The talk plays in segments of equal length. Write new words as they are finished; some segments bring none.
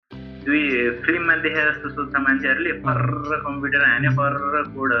दुई फिल्ममा देखे जस्तो सोच्छ मान्छेहरूले फर्र कम्प्युटर हाने फर्र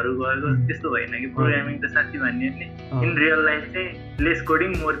कोडहरू गएको त्यस्तो होइन कि प्रोग्रामिङ त साँच्चै भन्ने इन रियल लाइफ चाहिँ लेस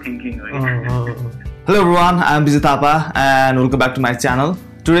कोडिङ मोर थिङ्किङ हो. Hello everyone, I'm Vijay Thapa and welcome back to my channel.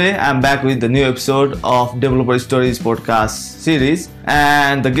 Today I'm back with the new episode of Developer Stories podcast series,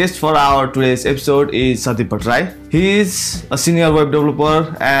 and the guest for our today's episode is Sadip Bhattrai. He is a senior web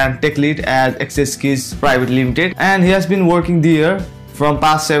developer and tech lead at Access Keys Pvt Limited, and he has been working there from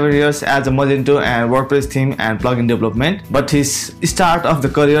past 7 years as a Magento and Wordpress theme and plugin development. But his start of the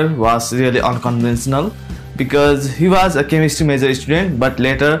career was really unconventional because he was a chemistry major student but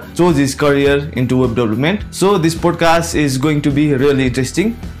later chose his career into web development. So this podcast is going to be really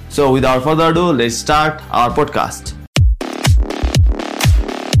interesting. So without further ado, let's start our podcast.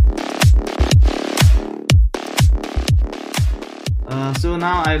 So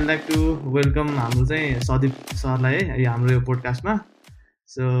now I would like to welcome हाम्रो चाहिँ सदीप सरलाई है हाम्रो यो पोडकास्टमा.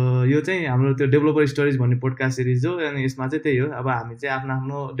 So यो चाहिँ हाम्रो त्यो डेभलपर स्टोरिज भन्ने पोडकास्ट सिरिज हो, अनि यसमा चाहिँ त्यही हो, अब हामी चाहिँ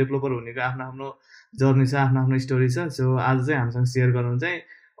आफ्नो डेभलपर हुनेको आफ्नो जर्नी छ, आफ्नो स्टोरी छ. सो आज चाहिँ हामीसँग सेयर गर्नु चाहिँ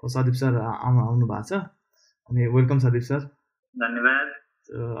सदीप सर आउनु भएको छ, अनि वेलकम सदीप सर. धन्यवाद.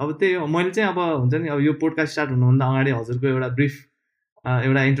 अब त्यही हो, मैले चाहिँ अब हुन्छ नि, अब यो पोडकास्ट स्टार्ट हुनुभन्दा अगाडि हजुरको एउटा ब्रिफ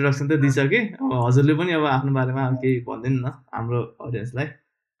एउटा इन्ट्रोडक्सन त दिइसकेँ. अब हजुरले पनि अब आफ्नो बारेमा केही भनिदिनु न हाम्रो अडियन्सलाई.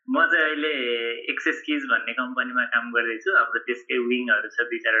 म चाहिँ अहिले एक्सेस किज भन्ने कम्पनीमा काम गर्दैछु. हाम्रो त्यसकै विङहरू छ,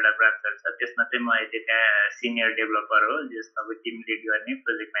 2-4वटा ब्रान्चहरू छ. त्यसमा चाहिँ म अहिले त्यहाँ सिनियर डेभलपर हो, जस अब टिम लिड गर्ने,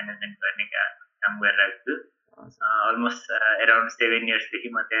 प्रोजेक्ट म्यानेजमेन्ट गर्ने काम गरिरहेको छु. अलमोस्ट एराउन्ड 7 इयर्सदेखि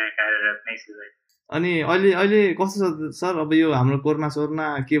म त्यहाँ कार्यरत नै छु. अनि अहिले कस्तो छ सर? अब यो हाम्रो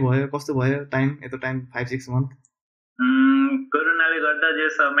कोरोना के भयो, कस्तो भयो यतो टाइम 5-6 मन्थ? कोरोनाले गर्दा जे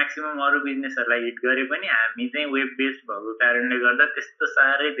म्याक्सिमम अरू बिजनेसहरूलाई हिट गरे पनि हामी चाहिँ वेब बेस्ड भएको कारणले गर्दा त्यस्तो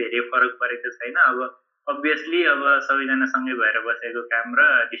साह्रै धेरै फरक परेको छैन. अब अभियसली अब सबैजना सँगै भएर बसेको काम र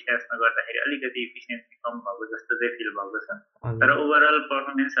डिस्टेन्समा गर्दाखेरि अलिकति इफिसियन्सी कम भएको जस्तो चाहिँ फिल भएको छ. तर ओभरअल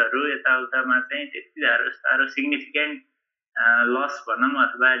पर्फर्मेन्सहरू यताउतामा चाहिँ त्यति साह्रो सिग्निफिकेन्ट लस भनौँ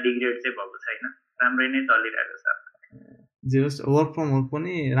अथवा डिग्रेड चाहिँ भएको छैन. राम्रै नै चलिरहेको छ. जे होस्, वर्क फ्रम होम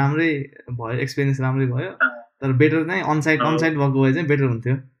पनि राम्रै भयो, एक्सपिरियन्स राम्रै भयो. तर बेटर चाहिँ अनसाइट भएको भए चाहिँ बेटर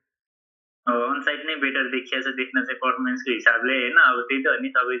हुन्थ्यो. अनसाइट नै बेटर देखिएको छ देख्न चाहिँ पर्फर्मेन्सको हिसाबले होइन. अब त्यही त हो नि,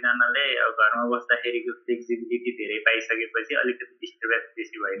 सबैजनाले अब घरमा बस्दाखेरिको फ्लेक्सिबिलिटी धेरै पाइसकेपछि अलिकति डिस्टर्बेन्स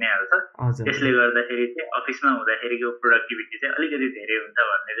बेसी भइ नै हाल्छ. त्यसले गर्दाखेरि चाहिँ अफिसमा हुँदाखेरिको प्रोडक्टिभिटी चाहिँ अलिकति धेरै हुन्छ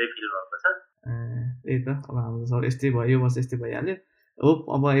भन्ने चाहिँ फिल भएको छ. त्यही त, अब हाम्रो सर यस्तै भयो, बस यस्तै भइहाल्यो. होप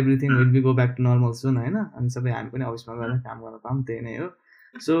अब everything will be go back to normal सुन होइन. अनि सबै हामी पनि अफिसमा गएर काम गर्न पाऊँ, त्यही नै हो.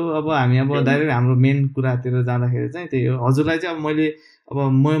 सो अब हामी अब डाइरेक्ट हाम्रो मेन कुरातिर जाँदाखेरि चाहिँ त्यही हो. हजुरलाई चाहिँ अब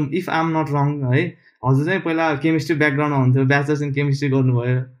म इफ आइ एम नट रङ है, हजुर चाहिँ पहिला केमिस्ट्री ब्याकग्राउन्डमा हुन्थ्यो, ब्याचलर्स इन केमिस्ट्री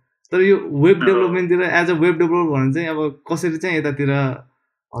गर्नुभयो. तर यो web डेभलपमेन्टतिर as a web developer भने चाहिँ अब कसरी चाहिँ यतातिर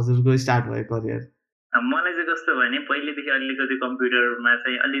हजुरको स्टार्ट भयो करियर? मलाई चाहिँ कस्तो भने पहिलेदेखि अलिकति कम्प्युटरमा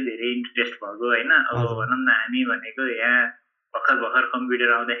चाहिँ अलि धेरै इन्ट्रेस्ट भएको होइन. अब भनौँ न, हामी भनेको यहाँ भर्खर कम्प्युटर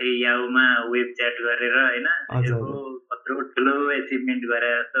आउँदाखेरि याहुमा वेब च्याट गरेर होइन, कत्रो ठुलो एचिभमेन्ट गरे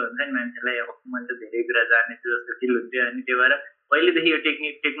जस्तो हुन्छ नि मान्छेलाई. म चाहिँ धेरै कुरा जानेछु जस्तो फिल हुन्थ्यो. अनि त्यो भएर पहिलेदेखि यो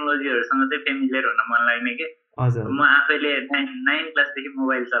टेक्नोलोजीहरूसँग चाहिँ फेमिलियर हुन मन लाग्ने के. म आफैले 9 क्लासदेखि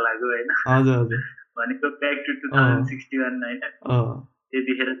मोबाइल चलाएको होइन, भनेको ब्याक टु 2061 होइन,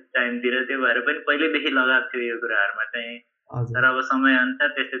 त्यतिखेर टाइमतिर. त्यो भएर पनि पहिल्यैदेखि लगाएको थियो यो कुराहरूमा चाहिँ. तर अब समय अनुसार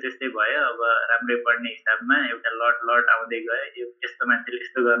त्यस्तै भयो. अब राम्रै पढ्ने हिसाबमा एउटा लट आउँदै गयो. यो यस्तो मान्छेले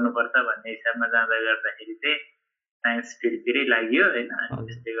यस्तो गर्नुपर्छ भन्ने हिसाबमा जाँदा गर्दाखेरि चाहिँ साइन्स फिल्डतिरै लाग्यो होइन.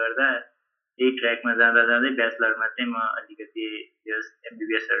 त्यसले गर्दा यही ट्र्याकमा जाँदै ब्याचलरमा चाहिँ म अलिकति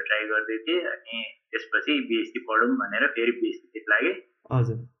एमबिबिएसहरू ट्राई गर्दै थिएँ. अनि त्यसपछि बिएससी पढौँ भनेर फेरि बिएससीतिर लागेँ.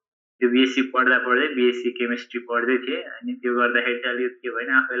 त्यो बिएससी पढ्दा बिएससी केमिस्ट्री पढ्दै थिएँ. अनि त्यो गर्दाखेरि चाहिँ अलिकति के भएन,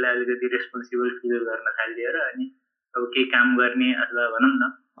 आफैलाई अलिकति रेस्पोन्सिबल फिल गर्न थालिदियो र अनि अब केही काम गर्ने अथवा भनौँ न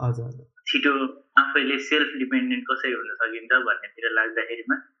छिटो आफैले सेल्फ डिपेन्डेन्ट कसरी हुन सकिन्छ भन्नेतिर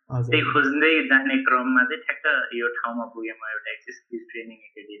लाग्दाखेरिमा त्यही खोज्दै जाने क्रममा चाहिँ ठ्याक्क यो ठाउँमा पुगेँ म, एउटा एक्सेस किज ट्रेनिङ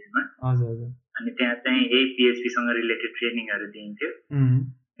एकाडेमीमा. अनि त्यहाँ चाहिँ यही पिएचपीसँग रिलेटेड ट्रेनिङहरू दिइन्थ्यो.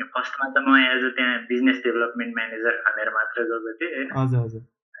 फर्स्टमा त म एज अ त्यहाँ बिजनेस डेभलपमेन्ट म्यानेजर भनेर मात्र गएको थिएँ होइन.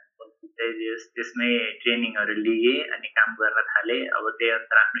 त्यसमै ट्रेनिङहरू लिएँ अनि काम गर्न थालेँ. अब त्यही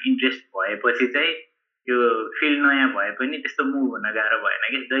अनुसार आफ्नो इन्ट्रेस्ट भएपछि चाहिँ त्यो फिल्ड नयाँ भए पनि त्यस्तो मुभ हुन गाह्रो भएन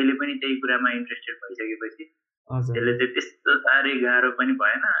कि. जहिले पनि त्यही कुरामा इन्ट्रेस्टेड भइसकेपछि त्यसले चाहिँ त्यस्तो साह्रै गाह्रो पनि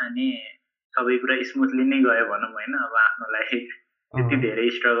भएन. अनि सबै कुरा स्मुथली नै गयो भनौँ होइन. अब आफ्नो लागि त्यति धेरै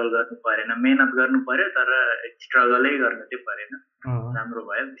स्ट्रगल गर्नु परेन, मेहनत गर्नु पर्यो तर स्ट्रगलै गर्नु चाहिँ परेन. राम्रो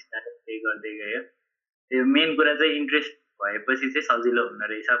भयो, बिस्तारै त्यही गर्दै गयो. त्यो मेन कुरा चाहिँ इन्ट्रेस्ट भएपछि चाहिँ सजिलो हुन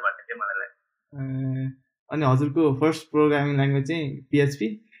रहेछ भन्ने चाहिँ मलाई लाग्छ. अनि हजुरको फर्स्ट प्रोग्रामिङ ल्याङ्ग्वेज चाहिँ पिएचपी?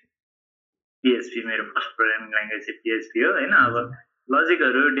 PHP मेरो फर्स्ट प्रोग्रामिङ ल्याङ्ग्वेज चाहिँ PHP हो हैन अब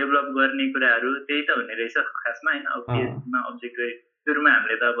लजिकहरु डेभलप गर्ने कुराहरु त्यही त हुने रहेछ खासमा हैन अब PHP मा अब्जेक्ट सुरुमा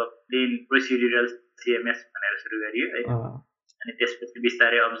हामीले त अब प्लेन प्रोसिड्युरल CMS भनेर सुरु गरियो है अनि त्यसपछि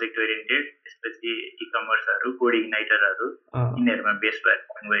बिस्तारै अब्जेक्ट ओरिएन्टेड त्यसपछि ई-कमर्सहरु कोड इग्नाइटरहरु यिनीहरुमा बेस भएर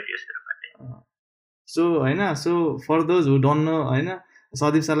काम गरियो सुरुमा चाहिँ सो हैन so for those who don't know हैन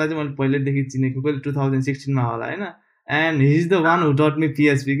सदीप सरलाई चाहिँ मैले पहिलेदेखि चिनेको कहिले 2016 मा होला हैन and he is the one who टट मी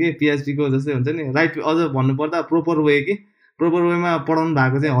PHP के PHP को जस्तै हुन्छ नि राइट अझ भन्नुपर्दा प्रोपर वे के प्रोपर वेमा पढाउनु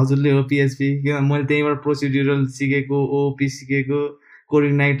भएको चाहिँ हजुरले हो PHP किन मैले त्यहीँबाट प्रोसिड्युरल सिकेको OOP सिकेको कोड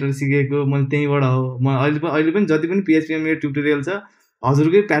इग्नाइटर सिकेको मैले त्यहीँबाट हो म अहिले पनि जति पनि PHP मा मेरो ट्युटोरियल छ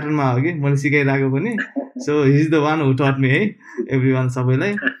हजुरकै प्याटर्नमा हो कि मैले सिकाइरहेको पनि so he is the one who टट मी है एभ्रीवान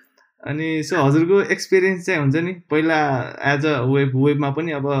सबैलाई अनि सो हजुरको एक्सपिरियन्स चाहिँ हुन्छ नि पहिला एज अ वेबमा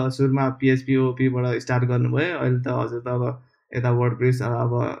पनि अब सुरुमा PHP OOP बाट स्टार्ट गर्नुभयो अहिले त हजुर त अब यता वर्डप्रेस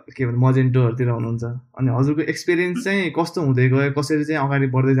अब के भन्छ मजेन्टोहरुतिर हुनुहुन्छ अनि हजुरको एक्सपिरियन्स चाहिँ कस्तो हुँदै गयो कसरी चाहिँ अगाडि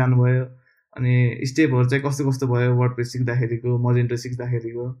बढ्दै जानुभयो अनि स्टेपहरु चाहिँ कस्तो कस्तो भयो वर्डप्रेस सिक्दाखेरिको मजेन्टो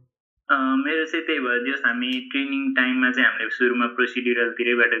सिक्दाखेरिको मेरो चाहिँ त्यही भयो जस हामी ट्रेनिङ टाइममा चाहिँ हामीले सुरुमा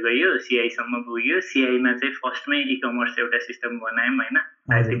प्रोसिड्युरलतिरैबाट गयो CI सम्म पुग्यो CI मा चाहिँ फर्स्टमै ई-कमर्स एउटा सिस्टम बनायौं हैन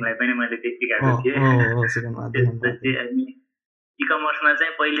तिमीलाई पनि मैले त्यही सिकाएको थिएँ त्यसपछि अनि ई-कमर्समा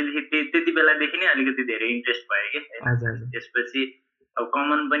चाहिँ पहिलेदेखि त्यति बेलादेखि नै अलिकति धेरै इन्ट्रेस्ट भयो के त्यसपछि अब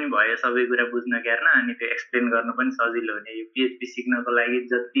कमन पनि भयो सबै कुरा बुझ्न क्यार्न अनि त्यो एक्सप्लेन गर्न पनि सजिलो हुने यो PHP सिक्नको लागि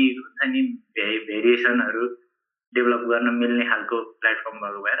जति हुन्छ नि भेरिएसनहरु डेभलप गर्न मिल्ने खालको प्लेटफर्म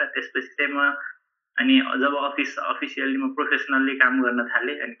भएको भएर त्यसपछि चाहिँ म अनि जब अफिसियली म प्रोफेसनली काम गर्न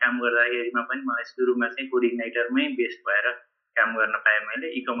थाले अनि काम गर्दाखेरिमा पनि मलाई सुरुमा चाहिँ कोड इग्नाइटरमै बेस्ड भएर काम गर्न पाएँ मैले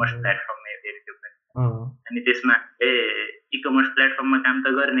ई-कमर्स प्लेटफर्ममै फेरि त्यो पनि अनि त्यसमा ई-कमर्स प्लेटफर्ममा काम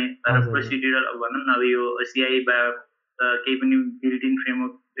त गर्ने तर प्रोसिड्युरल अब भनौँ न अब यो CI बा केही पनि बिल्ट इन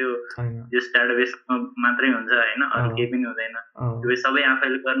फ्रेमवर्क त्यो जस डाटाबेस मात्रै हुन्छ हैन अरु केही पनि हुँदैन त्यो सबै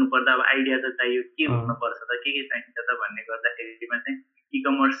आफैले गर्नु पर्दा अब आइडिया त चाहियो के हुन पर्छ त के चाहिन्छ त भन्ने गर्दाखेरिमा चाहिँ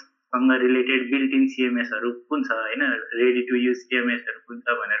ई-कमर्स सँग रिलेटेड बिल्ट इन CMS हरु कुन छ हैन रेडी टु युज CMS हरु कुन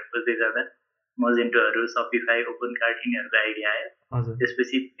छ भनेर खोज्दै जाँदा मजेन्टोहरु सपिफाई ओपनकार्ट यिनीहरुको आइडिया आयो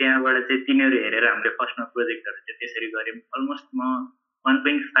त्यसपछि त्यहाँबाट चाहिँ तिनीहरु हेरेर हामीले फर्स्टमा प्रोजेक्टहरु चाहिँ त्यसरी गर्यौं अलमोस्ट म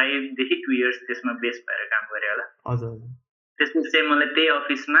 1.5 देखि 2 इयर्स त्यसमा बेस भएर काम गरे होला त्यसपछि चाहिँ मलाई त्यही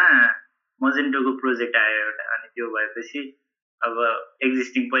अफिसमा मजेन्टोको प्रोजेक्ट आयो एउटा अनि त्यो भएपछि अब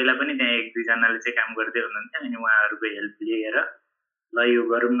एक्जिस्टिङ पहिला पनि त्यहाँ एक दुई जनाले चाहिँ काम गर्दै हुनुहुन्थ्यो अनि उहाँहरुको हेल्प लिएर ल यो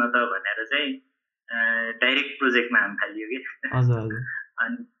गरौँ न त भनेर चाहिँ डाइरेक्ट प्रोजेक्टमा हाम थालियो के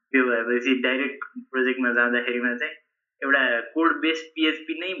अनि त्यो भएपछि डाइरेक्ट प्रोजेक्टमा जाँदाखेरिमा चाहिँ एउटा कोड बेस्ड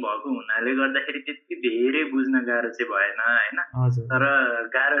PHP नै भएको हुनाले गर्दाखेरि त्यति धेरै बुझ्न गाह्रो चाहिँ भएन हैन तर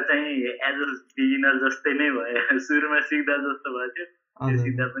गाह्रो चाहिँ एज अ बिगिनर जस्तै नै भयो सुरुमा सिक्दा जस्तो भयो त्यो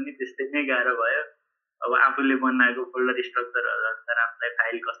सिक्दा पनि त्यस्तै नै गाह्रो भयो अब आफूले बनाएको फोल्डर स्ट्रक्चरहरु अनुसार आफूलाई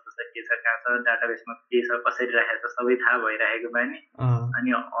फाइल कस्तो छ के छ कहाँ छ डाटाबेसमा के छ कसरी राखेको छ सबै थाहा भइरहेको बानी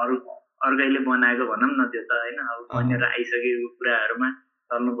अनि अर्कैले बनाएको भनौँ न त्यो त हैन अब बनेर आइसकेको कुराहरुमा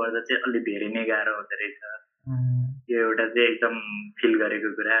चल्नु पर्दा चाहिँ अलि धेरै नै गाह्रो हुँदो रहेछ यो एउटा चाहिँ एकदम फिल गरेको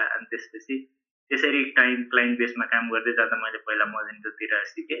कुरा अनि त्यसपछि त्यसरी क्लाइन्ट बेसमा काम गर्दै जाँदा मैले पहिला मजेन्टोतिर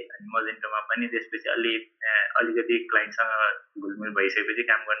सिकेँ अनि मजेन्टोमा पनि त्यसपछि अलिकति क्लाइन्टसँग घुलमिल भइसकेपछि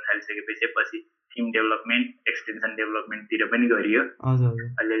काम गर्न थालिसकेपछि पछि थीम डेभलपमेन्ट एक्सटेन्सन डेभलपमेन्टतिर पनि गरियो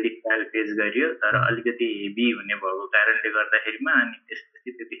अलिअलि ट्रायल पेज गरियो तर अलिकति हेभी हुने भएको कारणले गर्दाखेरिमा अनि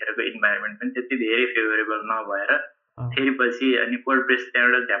त्यसपछि त्यतिखेरको इन्भाइरोमेन्ट पनि त्यति धेरै फेभरेबल नभएर फेरि पछि अनि वर्डप्रेस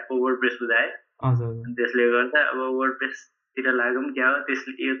त्यहाँबाट झ्याप्पो वर्डप्रेस बुझाएँ त्यसले गर्दा अब वर्डप्रेसतिर लागौँ क्या हो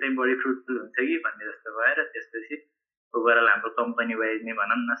त्यसले यो चाहिँ बढी फ्रुटफुल हुन्छ कि भन्ने जस्तो भएर त्यसपछि ओभरअल हाम्रो कम्पनी वाइज नै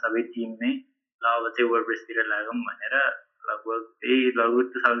भनौँ न सबै टिम नै ल अब चाहिँ वर्डप्रेसतिर लागौँ भनेर लगभग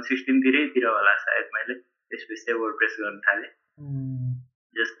 2016 होला सायद मैले त्यसपछि चाहिँ वर्डप्रेस गर्न थालेँ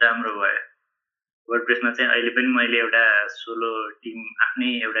जस्तो राम्रो भयो वर्डप्रेसमा चाहिँ अहिले पनि मैले एउटा सोलो टिम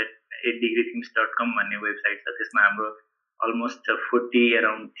आफ्नै एउटा 8degreethemes.com भन्ने वेबसाइट छ त्यसमा हाम्रो अलमोस्ट 40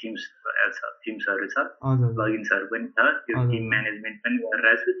 अराउन्ड थिम्सहरु छ प्लगिन्सहरु पनि छ त्यो टिम म्यानेजमेन्ट पनि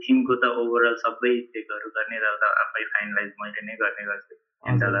गरिरहेको छु टिमको त ओभरअल सबै चेकहरु गर्ने र आफै फाइनलाइज मैले नै गर्ने गर्छु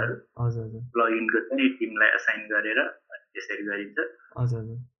एन्डलहरु प्लगिनको चाहिँ टिमलाई असाइन गरेर त्यसरी गरिन्छ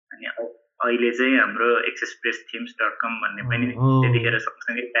अनि अहिले चाहिँ हाम्रो accesskeys.com भन्ने पनि त्यतिखेर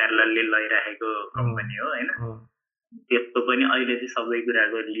सँगसँगै प्यारललले लैराखेको कम्पनी हो हैन त्यसको पनि अहिले चाहिँ सबै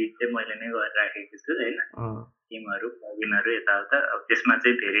कुराको लिड चाहिँ मैले नै गरिराखेको छु हैन टिमहरु प्लगिनहरु यताउता अब त्यसमा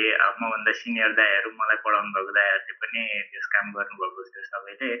चाहिँ धेरै मभन्दा सिनियर दाइहरु मलाई पढाउनु भएको दाइहरुले पनि त्यस काम गर्नुभएको छ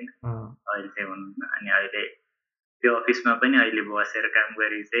सबैले हैन अहिले चाहिँ भन्नु अनि अहिले त्यो अफिसमा पनि अहिले बसेर काम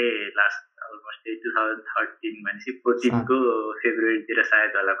गरी चाहिँ लास्ट अलमोस्ट 2013 भनेपछि 14 को फेब्रुअरीतिर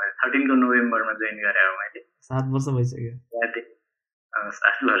सायद होला मैले 13 को नोभेम्बरमा जोइन गरे हो मैले 7 वर्ष भइसक्यो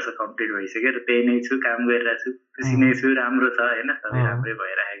 7 वर्ष कम्प्लिट भइसक्यो र त्यही नै छु काम गरिरहेको छु खुसी नै छु राम्रो छ हैन सबै राम्रै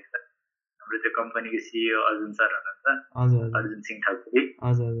भइरहेको छ हाम्रो त्यो कम्पनीको सिइओ अर्जुन सर हुनुहुन्छ अर्जुन सिंह ठकुरी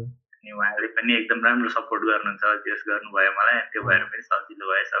अनि उहाँले पनि एकदम राम्रो सपोर्ट गर्नुहुन्छ जस गर्नुभयो मलाई अनि त्यो भएर पनि सजिलो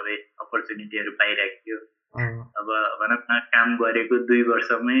भयो सबै अपर्च्युनिटीहरू पाइरहेको थियो अब भनौँ न काम गरेको 2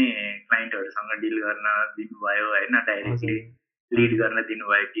 वर्षमै क्लाइन्टहरूसँग डिल गर्न दिनुभयो हैन डाइरेक्टली लिड गर्न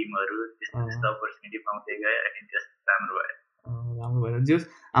दिनुभयो टिमहरू त्यस्तो अपर्च्युनिटी पाउँदै गए अनि त्यस्तो राम्रो भयो जस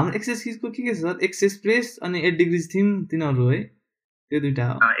हाम्रो एक्सेस किजको के छ सर एक्सेस प्रेस अनि 8 डिग्री थीम तिनीहरू है त्यो दुईटा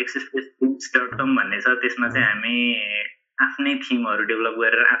हो एक्सेस प्रेस themes.com भन्ने छ त्यसमा चाहिँ हामी आफ्नै थीमहरू डेभलप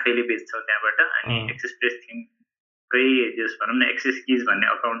गरेर आफैले बेच्छौँ त्यहाँबाट अनि एक्सेस प्रेस थीमकै जस भनौँ न एक्सेस किज भन्ने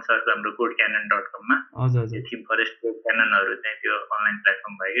अकाउन्ट छ हाम्रो codecanon.com मा त्यो थीम फरेस्ट कोड क्याननहरू चाहिँ त्यो अनलाइन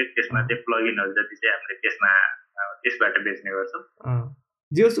प्लेटफर्म भयो त्यसमा चाहिँ प्लगइनहरू जति चाहिँ हामीले त्यसबाट बेच्ने गर्छौँ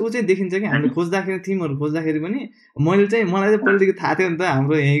जस ऊ चाहिँ देखिन्छ कि हामीले खोज्दाखेरि थिमहरू खोज्दाखेरि पनि मलाई चाहिँ पहिलेदेखि थाहा थियो नि त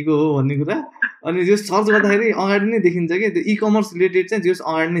हाम्रो यहीँको हो भन्ने कुरा अनि जो सर्च गर्दाखेरि अगाडि नै देखिन्छ कि त्यो इकमर्स रिलेटेड चाहिँ जस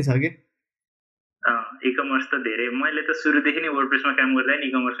अगाडि नै छ कि इकमर्स त धेरै मैले त सुरुदेखि नै वर्डप्रेसमा काम गर्दा नि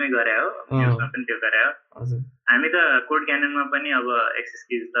इकमर्समै गरे हो यसमा पनि त्यो गरे हो हामी त कोड क्याननमा पनि अब एक्सेस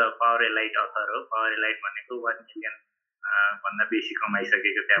किज त पावर एलाइट अथर हो पावर एलाइट भनेको 1 मिलियन भन्दा बेसी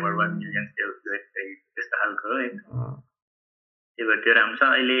कमाइसकेको त्यहाँबाट 1 मिलियन सेल्स त्यस्तो खालको हो हैन त्यो भएर त्यो राम्रो छ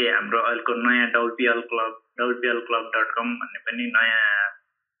अहिले हाम्रो अहिलेको नयाँ wplclub.com भन्ने पनि नयाँ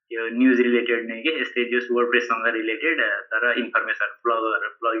यो न्युज रिलेटेड नै के यस्तै जस वर्डप्रेससँग रिलेटेड तर इन्फर्मेसन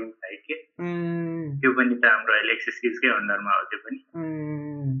प्लगिङ साइट के त्यो पनि त हाम्रो अहिले एक्सेस किजकै अन्डरमा हो त्यो पनि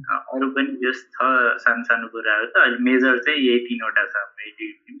अरू पनि जस छ सानो कुराहरू त अहिले मेजर चाहिँ यही 3वटा छ हाम्रो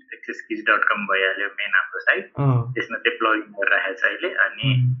accesskeys.com भइहाल्यो मेन हाम्रो साइट त्यसमा चाहिँ प्लगिङ गरिरहेको छ अहिले अनि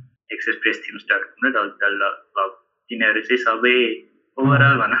accesspressthemes.com र wplclub तिनीहरू चाहिँ सबै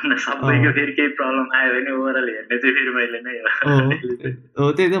ओभरअल भनौँ न सबैको फेरि केही प्रब्लम आयो भने ओभरअल हेर्ने चाहिँ फेरि मैले नै हो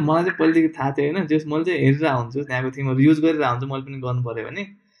त्यही त मलाई चाहिँ पहिलेदेखि थाहा थियो होइन जस मैले चाहिँ हेरिरहेको हुन्छु त्यहाँको थिमहरू युज गरिरहेको हुन्छु मैले पनि गर्नु पऱ्यो भने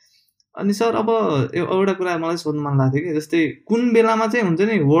अनि सर अब एउटा कुरा मलाई सोध्नु मन लाग्थ्यो कि जस्तै कुन बेलामा चाहिँ हुन्छ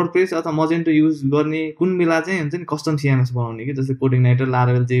नि वर्डप्रेस अथवा मजेन्टो युज गर्ने कुन बेला चाहिँ हुन्छ नि कस्टम सिएमएस बनाउने कि जस्तै कोडिङ नाइटर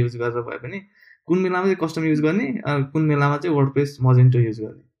लारावेल चाहिँ युज गरेर भए पनि कुन बेलामा चाहिँ कस्टम युज गर्ने कुन बेलामा चाहिँ वर्डप्रेस मजेन्टो युज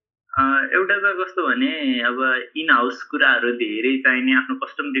गर्ने एउटा त कस्तो भने अब इन हाउस कुराहरू धेरै चाहिने आफ्नो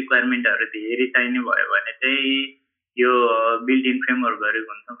कस्टम रिक्वायरमेन्टहरू धेरै चाहिने भयो भने चाहिँ यो बिल्ट इन फ्रेमवर्कहरू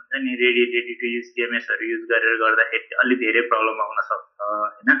हुन्छ नि रेडी टु युज सिएमएसहरू युज गरेर गर्दाखेरि अलि धेरै प्रब्लम आउन सक्छ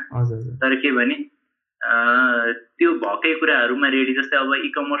होइन तर के भने त्यो भएकै कुराहरूमा रेडी जस्तै अब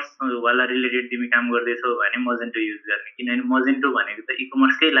इकमर्स वाला रिलेटेड तिमी काम गर्दैछौ भने मजेन्टो युज गर्ने किनभने मजेन्टो भनेको त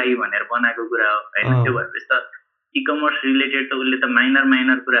इकमर्सकै लागि भनेर बनाएको कुरा हो होइन त्यो भएपछि त इकमर्स रिलेटेड त उसले त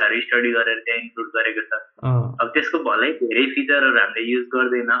माइनर कुराहरू स्टडी गरेर त्यहाँ इन्क्लुड गरेको छ अब त्यसको भलै धेरै फिचरहरू हामीले युज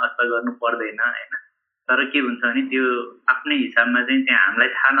गर्दैन अथवा गर्नु पर्दैन होइन तर के हुन्छ भने त्यो आफ्नै हिसाबमा चाहिँ त्यहाँ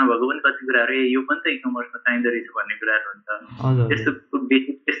हामीलाई थाहा नभएको पनि कति कुराहरू यो पनि त इकमर्समा चाहिँदो रहेछ भन्ने कुराहरू हुन्छ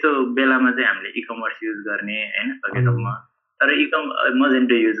त्यस्तो बेलामा चाहिँ हामीले इकमर्स युज गर्ने होइन सकेसम्म तर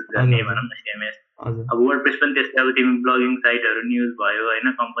मजेन्टो युज गर्ने भनौँ न सिएमएस अब वर्डप्रेस पनि त्यस्तै अब तिमी ब्लगिङ साइटहरू न्युज भयो होइन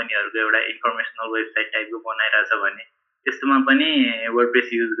कम्पनीहरूको एउटा इन्फर्मेसनल वेबसाइट टाइपको बनाइरहेछ भने त्यस्तोमा पनि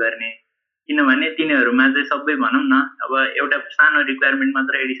वर्डप्रेस युज गर्ने किनभने तिनीहरूमा चाहिँ सबै भनौँ न अब एउटा सानो रिक्वायरमेन्ट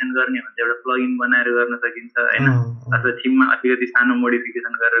मात्र एडिसन गर्ने भने एउटा प्लगइन बनाएर गर्न सकिन्छ होइन अथवा थिममा अलिकति सानो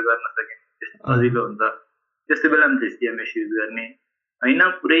मोडिफिकेसन गरेर गर्न सकिन्छ त्यस्तो सजिलो हुन्छ त्यस्तो बेलामा चाहिँ सिएमएस युज गर्ने होइन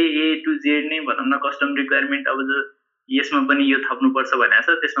पुरै A to Z नै भनौँ न कस्टम रिक्वायरमेन्ट अब यसमा पनि यो थप्नुपर्छ भनेको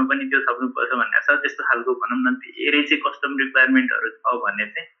छ त्यसमा पनि त्यो थप्नुपर्छ भनेको छ त्यस्तो खालको भनौँ न धेरै चाहिँ कस्टम रिक्वायरमेन्टहरू छ भने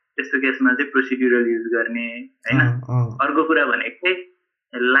चाहिँ त्यस्तो केसमा चाहिँ प्रोसिड्युरल युज गर्ने होइन अर्को कुरा भनेको चाहिँ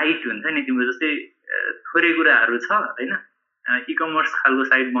लाइट हुन्छ नि तिम्रो जस्तै थोरै कुराहरू छ होइन इकमर्स खालको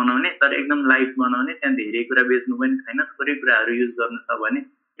साइट बनाउने तर एकदम लाइट बनाउने त्यहाँ धेरै कुरा बेच्नु पनि छैन थोरै कुराहरू युज गर्नु छ भने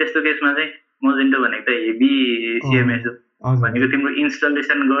त्यस्तो केसमा चाहिँ मजेन्टो भनेको त हेभी सिएमएस भनेको तिम्रो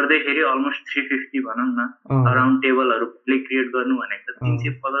इन्स्टलेसन गर्दैखेरि अलमोस्ट 350 भनौँ न अराउन्ड टेबलहरू क्रिएट गर्नु भनेको त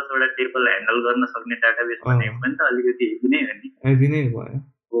 350 वटा टेबल ह्यान्डल गर्न सक्ने डाटाबेस भनेको पनि त अलिकति हेभी नै हो नि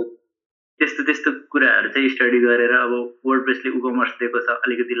त्यस्तो कुराहरू चाहिँ स्टडी गरेर अब वर्डप्रेसले इकमर्स दिएको छ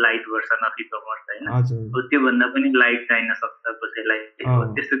अलिकति लाइट भर्सन अफ इकमर्स होइन त्योभन्दा पनि लाइट चाहिन सक्छ कसैलाई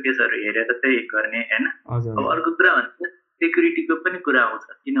त्यस्तो केसहरू हेरेर चाहिँ गर्ने होइन अब अर्को कुरा भन्छ सेक्युरिटीको पनि कुरा आउँछ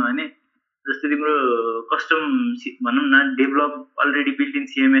किनभने जस्तै तिम्रो कस्टम भनौँ न develop already built in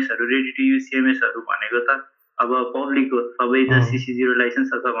सिएमएसहरू ready to use सिएमएसहरू भनेको त अब पब्लिक हो सबै CC0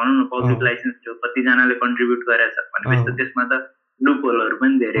 लाइसेन्स अथवा भनौँ न पब्लिक लाइसेन्स थियो कतिजनाले कन्ट्रिब्युट गरेछ भनेपछि त त्यसमा त लुपहोलहरु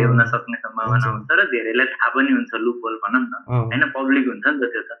पनि धेरै हुन सक्ने सम्भावना हुन्छ र धेरैलाई थाहा पनि हुन्छ लुपहोल भनौं न हैन पब्लिक हुन्छ नि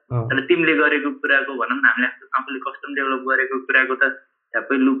त त्यो त तर तिमीले गरेको कुराको भनौं न हामीले आफूले कस्टम डेभलप गरेको कुराको त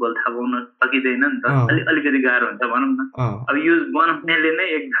सबै लुपहोल थाहा पाउन सकिदैन नि त अलिकति गाह्रो हुन्छ भनौं न अब यो बनाउनेले नै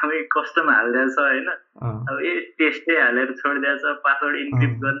एकदमै कस्टम हाल्दैछ हैन अब ए टेस्टै हालेर छोड्दैछ पासवर्ड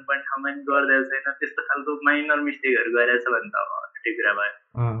इन्क्रिप्ट गर्नुपर्ने ठाउँमा नि गर्दैन छैन त्यस्तो खालको माइनर मिस्टेकहरु गरेछ भने त छुट्टै कुरा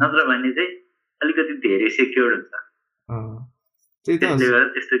भयो नत्र भने चाहिँ अलिकति धेरै सेक्युर्ड हुन्छ त्यही त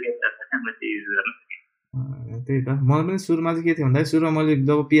त्यस्तो के हामीले चाहिँ युज गर्न त्यही त मलाई पनि सुरुमा चाहिँ के थियो भन्दा सुरुमा मैले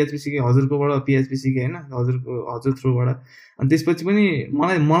जब PHP सिकेँ हजुरकोबाट PHP सिकेँ हैन हजुर थ्रुबाट अनि त्यसपछि पनि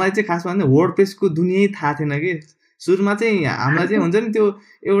मलाई चाहिँ खासमा भन्दा वर्डप्रेसको दुनियै थाहा थिएन कि सुरुमा चाहिँ हामीलाई चाहिँ हुन्छ नि त्यो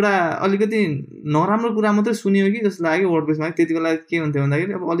एउटा अलिकति नराम्रो कुरा मात्रै सुन्यो कि जस्तो लाग्यो वर्डप्रेसमा त्यति बेला के हुन्थ्यो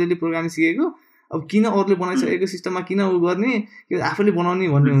भन्दाखेरि अब अलिअलि प्रोग्रामिङ सिकेको अब किन अरूले बनाइसकेको सिस्टममा किन उ गर्ने आफूले बनाउने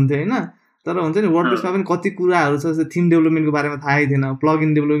भन्ने हुन्थ्यो हैन तर हुन्छ नि वर्डप्रेसमा पनि कति कुराहरू छ जस्तो थीम डेभलपमेन्टको बारेमा थाहै थिएन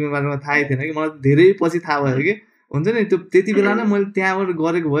प्लगइन डेभलपमेन्टको बारेमा थाहै थिएन कि मलाई धेरै पछि थाहा भयो कि हुन्छ नि त्यो त्यति बेला नै मैले त्यहाँबाट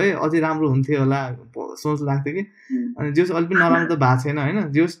गरेको भए अझै राम्रो हुन्थ्यो होला सोच लाग्थ्यो कि अनि जोस अलि पनि नराम्रो त भएको छैन हैन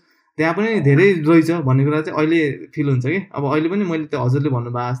जोस त्यहाँ पनि धेरै रहेछ भन्ने कुरा चाहिँ अहिले फिल हुन्छ कि अब अहिले पनि मैले त्यो हजुरले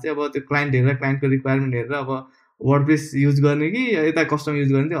भन्नुभएको जस्तै अब त्यो क्लाइन्ट हेरेर क्लाइन्टको रिक्वायरमेन्ट हेरेर अब वर्डप्रेस युज गर्ने कि यता कस्टम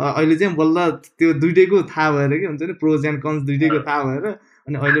युज गर्ने अहिले चाहिँ बल्ल त्यो दुईटैको थाहा भएर कि हुन्छ नि प्रोज एन्ड कन्स दुईटैको थाहा भएर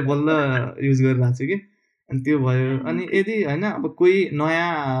अनि अहिले बल्ल युज गरिरहेको छु कि अनि त्यो भयो अनि यदि हैन अब कोही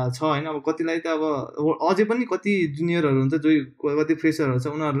नयाँ छ हैन अब कतिलाई त अब अझै पनि कति जुनियरहरू हुन्छ जो कति फ्रेसरहरू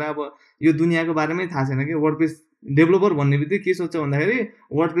छ उनीहरूलाई अब यो दुनियाँको बारेमै थाहा छैन कि वर्डप्रेस डेभलपर भन्ने बित्तिकै के सोच्छ भन्दाखेरि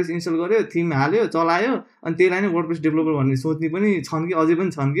वर्डप्रेस इन्स्टल गर्यो थीम हाल्यो चलायो अनि त्यसलाई नै वर्डप्रेस डेभलपर भन्ने सोच्ने पनि छन् कि अझै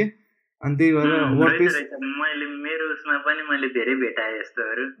पनि छन् कि अनि त्यही भएर वर्डप्रेस मैले मेरो उसमा पनि मैले धेरै भेटाएँ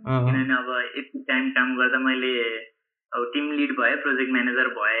यस्तोहरू किनभने अब यति टाइम काम गर्दा मैले अब टिम लिड भए प्रोजेक्ट म्यानेजर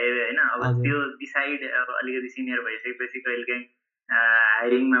भए हैन अब त्यो डिसाइड अब अलिकति सिनियर भइसकेपछि कहिलेकाहीँ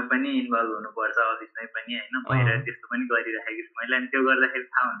हायरिङमा पनि इन्भल्भ हुनुपर्छ अफिसमै पनि हैन बाहिर त्यस्तो पनि गरिराखेको छु मैले अनि त्यो गर्दाखेरि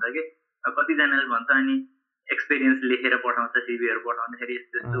थाहा हुन्छ कि कतिजनाले भन्छ अनि एक्सपिरियन्स लेखेर पठाउँछ सिभीहरू पठाउँदाखेरि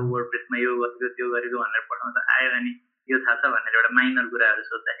यस्तो यस्तो वर्डप्रेसमा यो गरेको त्यो गरेको भनेर पठाउँछ आयो अनि यो थाहा छ भनेर एउटा माइनर कुराहरू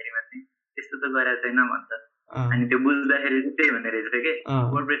सोद्धाखेरिमा चाहिँ त्यस्तो त गरेको छैन भन्छ अनि त्यो बुझ्दाखेरि चाहिँ त्यही हुने रहेछ कि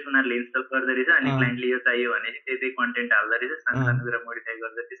वर्डप्रेस उनीहरूले इन्स्टल गर्दो रहेछ अनि क्लाइन्टले यो चाहियो भने त्यही कन्टेन्ट हाल्दो रहेछ सानो सानो कुरा मोडिफाई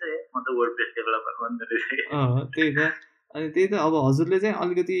गर्दो रहेछ म त वर्डप्रेस डेभलपर बन्दो रहेछ त्यही त अनि त्यही त अब हजुरले चाहिँ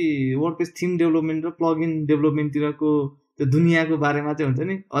अलिकति वर्डप्रेस थीम डेभलपमेन्ट र प्लगइन डेभलपमेन्टतिरको त्यो दुनियाँको बारेमा चाहिँ हुन्छ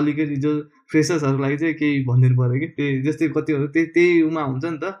नि अलिकति जो फ्रेसर्सहरूलाई चाहिँ केही भनिदिनु पऱ्यो कि त्यही जस्तै कतिहरू त्यही उमा हुन्छ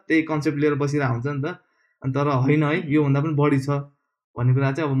नि त त्यही कन्सेप्ट लिएर बसिरहेको हुन्छ नि त अनि तर होइन है योभन्दा पनि बढी छ भन्ने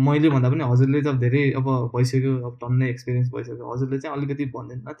कुरा चाहिँ अब मैले भन्दा पनि हजुरले चाहिँ अब धेरै अब भइसक्यो अब टन्नै एक्सपिरियन्स भइसक्यो हजुरले चाहिँ अलिकति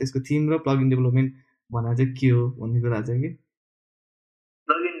भनिदिनु न त्यसको थीम र प्लगइन डेभलपमेन्ट भनेर चाहिँ के हो भन्ने कुरा चाहिँ कि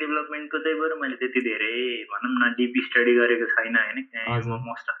प्लगइन डेभलपमेन्टको चाहिँ बरु मैले त्यति धेरै भनौँ न डिप स्टडी गरेको छैन होइन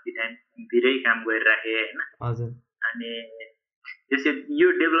मोस्ट अफ दि टाइम धेरै काम गरिराखेँ होइन हजुर अनि त्यसै यो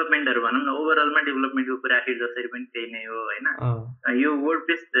डेभलपमेन्टहरू भनौँ न ओभरअलमा डेभलपमेन्टको कुरा आखिर जसरी पनि त्यही नै हो होइन यो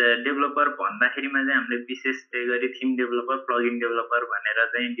वर्डप्रेस डेभलपर भन्दाखेरिमा चाहिँ हामीले विशेष त्यही गरी थीम डेभलपर प्लगइन डेभलपर भनेर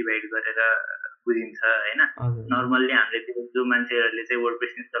चाहिँ डिभाइड गरेर बुझिन्छ होइन नर्मल्ली हामीले त्यो जो मान्छेहरूले चाहिँ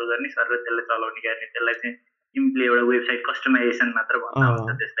वर्डप्रेस इन्स्टल गर्ने सर र त्यसलाई चलाउने गर्ने त्यसलाई चाहिँ सिम्पली एउटा वेबसाइट कस्टमाइजेसन मात्र भन्नु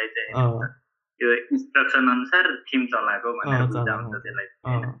आउँछ त्यसलाई चाहिँ त्यो इन्स्ट्रक्सन अनुसार थीम चलाएको भनेर बुझ्दा हुन्छ त्यसलाई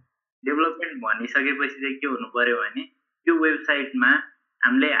होइन डेभलपमेन्ट भनिसकेपछि चाहिँ के हुनु पर्यो भने त्यो वेबसाइटमा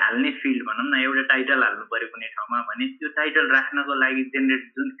हामीले हाल्ने फिल्ड भनौँ न एउटा टाइटल हाल्नु पर्यो कुनै ठाउँमा भने त्यो टाइटल राख्नको लागि जेनेरेट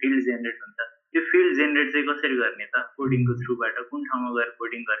जुन फिल्ड जेनेरेट हुन्छ त्यो फिल्ड जेनेरेट चाहिँ कसरी गर्ने त कोडिङको थ्रुबाट कुन ठाउँमा गएर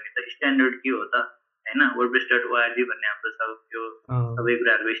कोडिङ गर्ने त स्ट्यान्डर्ड के हो त होइन wordpress.org भन्ने हाम्रो छ त्यो सबै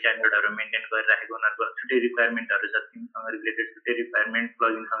कुराहरूको स्ट्यान्डर्डहरू मेन्टेन गरिराखेको उनीहरूको छुट्टै रिक्वायरमेन्टहरू छ थीमसँग रिलेटेड छुट्टै रिक्वायरमेन्ट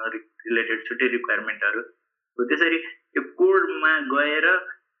प्लगइनसँग रिलेटेड छुट्टै रिक्वायरमेन्टहरू हो त्यसरी त्यो कोडमा गएर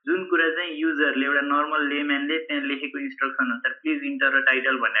जुन कुरा चाहिँ युजरले एउटा नर्मल लेम्यानले त्यहाँ लेखेको इन्स्ट्रक्सन अनुसार प्लिज इन्टर र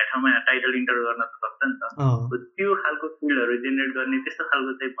टाइटल भन्ने ठाउँमा टाइटल इन्टर गर्न त सक्छ नि त त्यो खालको फिल्डहरू जेनेरेट गर्ने त्यस्तो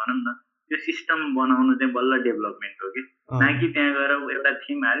खालको चाहिँ भनौँ न त्यो सिस्टम बनाउनु चाहिँ बल्ल डेभलपमेन्ट हो कि नाकि त्यहाँ गएर एउटा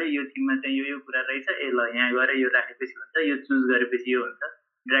थीम हाल्यो यो थीममा चाहिँ यो कुरा रहेछ ए ल यहाँ गएर यो राखेपछि हुन्छ यो चुज गरेपछि यो हुन्छ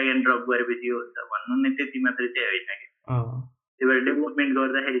ड्र्याग एन्ड ड्रप गरेपछि यो हुन्छ भन्नु नै त्यति मात्रै चाहिँ होइन कि त्यही भएर डेभलपमेन्ट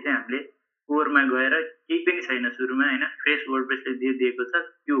गर्दाखेरि चाहिँ हामीले कोरमा गएर केही पनि छैन सुरुमा होइन फ्रेस वर्डप्रेसले जे दिएको छ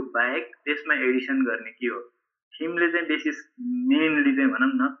त्यो बाहेक त्यसमा एडिसन गर्ने के हो थीमले चाहिँ बेसिस मेनली चाहिँ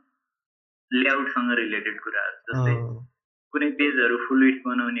भनौँ न लेआउटसँग रिलेटेड कुराहरू जस्तै कुनै पेजहरू फुल विड्थ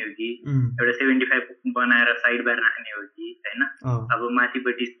बनाउने हो कि एउटा 75% बनाएर साइड बार राख्ने हो कि होइन अब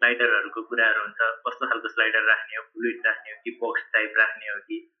माथिपट्टि स्लाइडरहरूको कुराहरू हुन्छ कस्तो खालको स्लाइडर राख्ने हो फुल विड्थ राख्ने हो कि बक्स टाइप राख्ने हो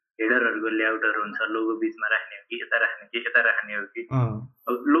कि हेडरहरूको लेआउटहरू हुन्छ लोगो बिचमा राख्ने हो कि यता राख्ने हो कि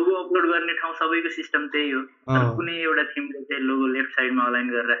अब लोगो अपलोड गर्ने ठाउँ सबैको सिस्टम त्यही हो, तर कुनै एउटा थिमले चाहिँ लोगो लेफ्ट साइडमा अलाइन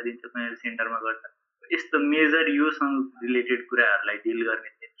गरेर राखिदिन्छ, कुनै सेन्टरमा गर्छ। यस्तो मेजर योसँग रिलेटेड कुराहरूलाई डिल गर्ने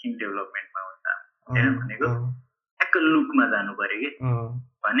चाहिँ थिम डेभलपमेन्टमा हुन्छ हैन भनेको। ठ्याक्क लुपमा जानु पर्यो कि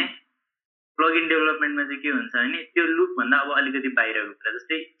भने प्लगइन डेभलपमेन्टमा चाहिँ के हुन्छ भने त्यो लुपभन्दा अब अलिकति बाहिरको कुरा,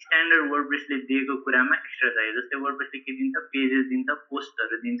 जस्तै स्ट्यान्डर्ड वर्डप्रेसले दिएको कुरामा एक्स्ट्रा चाहियो। जस्तै वर्डप्रेसले के दिन्छ, पेजेस दिन्छ,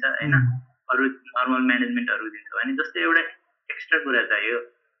 पोस्टहरू दिन्छ हैन, अरू नर्मल म्यानेजमेन्टहरू दिन्छ भने जस्तै एउटा एक्स्ट्रा कुरा चाहियो।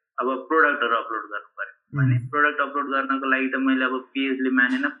 अब प्रोडक्टहरू अपलोड गर्नु पर्यो भने प्रोडक्ट अपलोड गर्नको लागि त मैले अब पेजले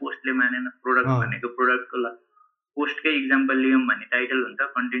मानेन, पोस्टले मानेन। प्रोडक्ट भनेको प्रोडक्टको पोस्टकै इक्जाम्पल लियौँ भने टाइटल हुन्छ,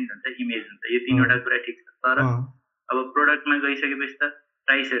 कन्टेन्ट हुन्छ, इमेज हुन्छ, यो तीनवटा कुरा ठिक छ। तर अब प्रोडक्टमा गइसकेपछि त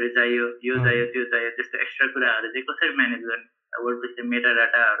प्राइसहरू चाहियो, यो चाहियो, त्यो चाहियो, त्यस्तो एक्स्ट्रा कुराहरू चाहिँ कसरी म्यानेज गर्ने? वर्डप्रेसले मेटा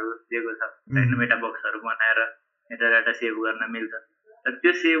डाटाहरू दिएको छ हैन, मेटा बक्सहरू बनाएर मेटा डाटा सेभ गर्न मिल्छ। तर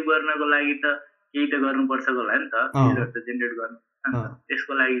त्यो सेभ गर्नको लागि त केही त गर्नुपर्छ होला नि त, पेजहरू त जेनेरेट गर्नु।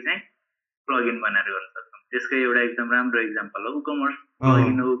 त्यसको लागि चाहिँ प्लगइन बनाएर गर्न सक्छौँ। त्यसको एउटा एकदम राम्रो इक्जाम्पल हो वुकमर्स।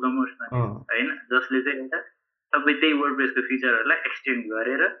 प्लगइन हो वुकमर्स हैन, जसले चाहिँ एउटा सबै त्यही वर्डप्रेसको फिचरहरूलाई एक्सटेन्ड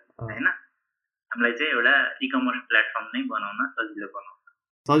गरेर हैन हामीलाई चाहिँ एउटा इकमर्स प्लेटफर्म नै बनाउन सजिलो बनाउँछ।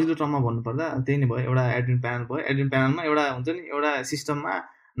 सजिलो टर्ममा भन्नुपर्दा त्यही नै भयो, एउटा एडमिन प्यानल भयो। एडमिन प्यानलमा एउटा हुन्छ नि, एउटा सिस्टममा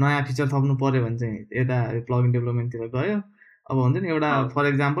नयाँ फिचर थप्नु पर्यो भने चाहिँ यता प्लगइन डेभलपमेन्टतिर गयो। अब हुन्छ नि एउटा for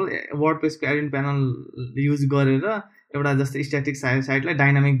example वर्डप्रेसको admin panel use गरेर एउटा जस्तै स्ट्याटिक साइटलाई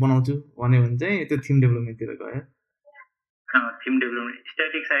डाइनामिक बनाउँछु भन्यो भने चाहिँ त्यो थिम डेभलपमेन्टतिर गयो। थिम डेभलपमेन्ट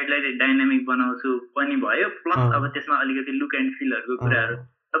स्ट्याटिक साइटलाई डाइनामिक बनाउँछु पनि भयो, प्लस अब त्यसमा अलिकति लुक एन्ड फिलहरूको कुराहरू,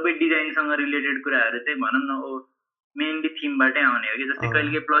 सबै डिजाइनसँग रिलेटेड कुराहरू चाहिँ भनौँ न ओ मेनली थिमबाटै आउने हो कि। जस्तै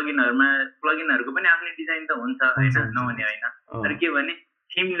कहिले प्लगइनहरूको पनि आफ्नै डिजाइन त हुन्छ होइन, नहुने होइन। तर के भने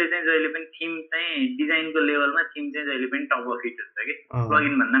थिमले चाहिँ जहिले पनि थिम चाहिँ डिजाइनको लेभलमा थिम चाहिँ जहिले पनि टप अफ इट हुन्छ कि।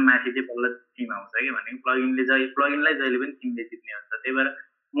 प्लगइन भन्दा माथि चाहिँ बल्ल थिम आउँछ कि भनेको प्लगइनलाई जहिले पनि थिमले जित्ने हुन्छ। त्यही भएर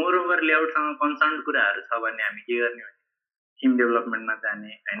मोर ओभर लेआउटसँग कन्सर्न कुराहरू छ भने हामी के गर्ने भने थिम डेभलपमेन्टमा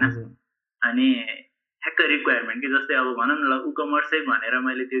जाने होइन। अनि ठ्याक्क रिक्वायरमेन्ट कि जस्तै अब भनौँ न ल वुकमर्सै भनेर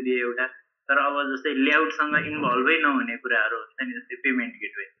मैले त्यो दिएँ एउटा, तर अब जस्तै लेआउटसँग इन्भल्भै नहुने कुराहरू हुन्छ नि, जस्तै पेमेन्ट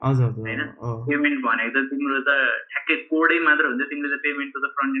गेटवे होइन। पेमेन्ट भनेको त तिम्रो त ठ्याक्कै कोडै मात्र हुन्छ, तिमीले त पेमेन्टको त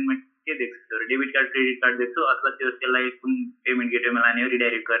फ्रन्ट एन्डमा के देख्छौ, डेबिट कार्ड क्रेडिट कार्ड देख्छौ, अथवा त्यसलाई कुन पेमेन्ट गेटवेमा लाने हो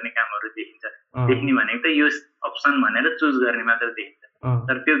रिडाइरेक्ट गर्ने कामहरू देखिन्छ। देख्ने भनेको त यो अप्सन भनेर चुज गर्ने मात्र देखिन्छ।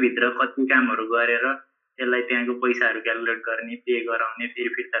 तर त्यो भित्र कति कामहरू गरेर त्यसलाई त्यहाँको पैसाहरू क्यालकुलेट गर्ने, पे गराउने, फेरि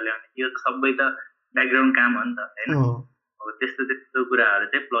फिर्ता ल्याउने, यो सबै त ब्याकग्राउन्ड काम हो नि त होइन। अब त्यस्तो कुराहरू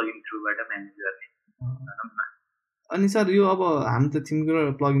चाहिँ प्लगइन थ्रुबाट म्यानेज गर्ने। अनि सर यो अब हामी त थिमको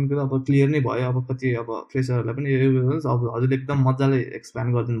र प्लगइनको त अब क्लियर नै भयो। अब कति अब फ्रेसरहरूलाई पनि अब हजुरले एकदम मजाले एक्सप्लेन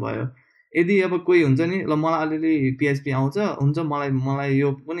गरिदिनु भयो। यदि अब कोही हुन्छ नि ल मलाई अलिअलि पिएचपी आउँछ, हुन्छ मलाई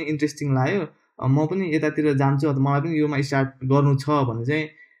यो पनि इन्ट्रेस्टिङ लाग्यो, म पनि यतातिर जान्छु, अथवा मलाई पनि योमा स्टार्ट गर्नु छ भने चाहिँ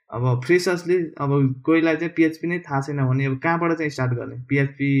अब फ्रेसर्सले अब कोहीलाई चाहिँ पिएचपी नै थाहा छैन भने अब कहाँबाट चाहिँ स्टार्ट गर्ने?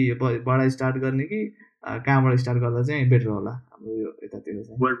 पिएचपीबाट स्टार्ट गर्ने कि कहाँबाट स्टार्ट गर्दा चाहिँ बेटर होला हाम्रो यो यतातिर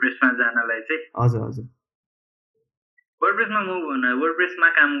चाहिँ? वर्डप्रेसमा जानलाई चाहिँ हजुर वर्डप्रेसमा मुभ हुन, वर्डप्रेसमा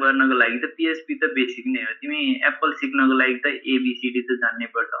काम गर्नको लागि त पिएचपी त बेसिक नै हो। तिमी एप्पल सिक्नको लागि त एबिसिडी त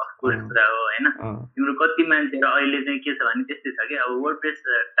जान्नै पर्छ, अफकोर्स कुरा हो होइन। तिम्रो कति मान्छेहरू अहिले चाहिँ के छ भने त्यस्तै छ कि अब वर्डप्रेस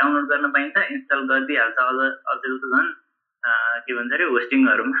डाउनलोड गर्न पाइन्छ, इन्स्टल गरिदिइहाल्छ। अझै त झन् के भन्छ अरे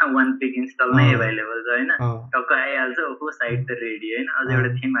होस्टिङहरूमा वान क्लिक इन्स्टल नै एभाइलेबल छ होइन, टक्क आइहाल्छ, ओहो साइट त रेडी होइन। अझै एउटा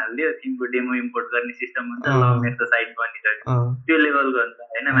थिम हालिदियो, थिमको डेमो इम्पोर्ट गर्ने सिस्टम हुन्छ, ल मेरो त साइट बनिसक्यो, त्यो लेभलको हुन्छ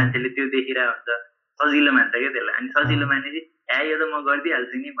होइन। मान्छेले त्यो देखिरहेको हुन्छ, सजिलो मान्छ क्या त्यसलाई। अनि सजिलो मानेपछि यो त म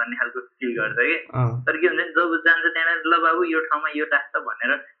गरिदिइहाल्छु नि भन्ने खालको फिल गर्छ कि। तर के हुन्छ जब जान्छ त्यहाँनिर ल बाबु यो ठाउँमा यो राख्छ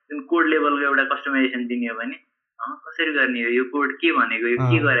भनेर जुन कोड लेभलको एउटा कस्टमाइजेसन दिने हो भने कसरी गर्ने हो, यो कोड के भनेको, यो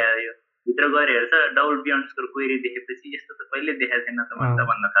के गरे, यो भित्र गएर हेर्छ डबल बियोन्ड्सको क्वेरी देखेपछि यस्तो त कहिले देखाएको छैन त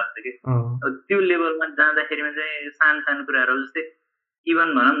भन्न थाल्छ कि। त्यो लेभलमा जाँदाखेरिमा चाहिँ सानो कुराहरू जस्तै इभन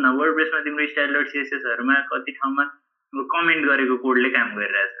भनौँ न वर्डप्रेसमा तिम्रो स्टाइल डट सिएसएसहरूमा कति ठाउँमा कमेन्ट गरेको कोडले काम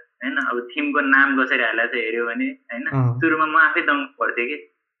गरिरहेछ होइन। अब थिमको नाम कसरी हालेको छ हेऱ्यो भने होइन, सुरुमा म आफै दङ पर्थेँ कि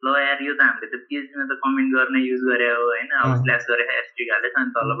ल यार यो त हामीले त पिएचपीमा त कमेन्ट गर्ने युज गरे हो होइन, अब स्ल्यास गरेर एस्ट्रिक हालेछ,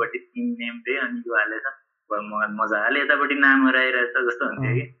 अनि तल्लोपट्टि थिम नेम दियो, अनि यो हालेछ, मजा हाल्यो, यतापट्टि नामहरू आइरहेछ जस्तो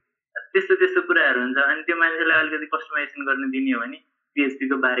हुन्थ्यो कि। त्यस्तो कुराहरू हुन्छ। अनि त्यो मान्छेलाई अलिकति कस्टमाइजेसन गर्न दिने हो भने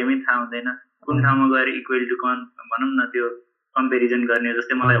पिएचपीको बारेमै थाहा हुँदैन, कुन ठाउँमा गएर इक्वल टु भनौँ न त्यो कम्पेरिजन गर्ने।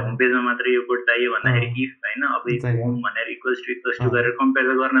 जस्तै मलाई होम पेजमा मात्र यो कोड चाहियो भन्दाखेरि इफ होइन, अब होम भनेर इक्वल्स टु गरेर कम्पेयर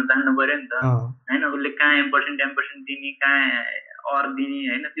गर्न जान्नु पऱ्यो नि त होइन। उसले कहाँ एम्पर्सेन्ट दिने, कहाँ अर दिने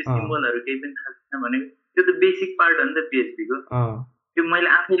होइन, त्यो सिम्बलहरू केही पनि थाहा छैन भनेको त्यो त बेसिक पार्ट हो नि त पिएचपीको। त्यो मैले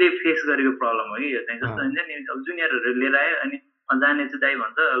आफैले फेस गरेको प्रब्लम हो कि यो चाहिँ। जस्तो हुन्छ नि अब जुनियरहरू लिएर आयो अनि जानेछु दाइ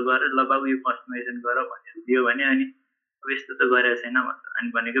भन्छ, गरेर ल बाबु यो कस्टमाइजेसन गर भनेर दियो भने अनि अब यस्तो त गरेको छैन भन्छ। अनि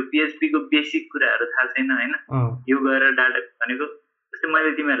भनेको PHP को बेसिक कुराहरू थाहा छैन होइन, यो गरेर डाटा भनेको जस्तै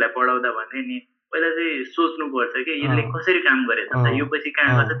मैले तिमीहरूलाई पढाउँदा भने नि पहिला चाहिँ सोच्नुपर्छ कि यसले कसरी काम गरेछ त, यो पछि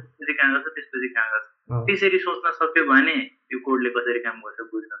कहाँ गर्छ, त्यसपछि कहाँ गर्छ, त्यसपछि कहाँ गर्छ, त्यसरी सोच्न सक्यो भने यो कोडले कसरी काम गर्छ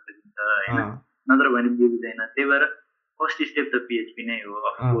बुझ्न सकिन्छ होइन, नत्र भने बुझ्दैन। त्यही भएर फर्स्ट स्टेप त PHP नै हो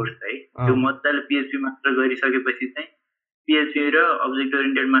अफकोर्स है। त्यो मजाले PHP मास्टर गरिसकेपछि चाहिँ PHP र अब्जेक्ट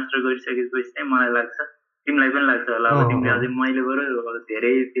ओरिएन्टेड मास्टर गरिसकेपछि चाहिँ मलाई लाग्छ तिमीलाई पनि लाग्छ होला अब तिमीले अझै मैले बरु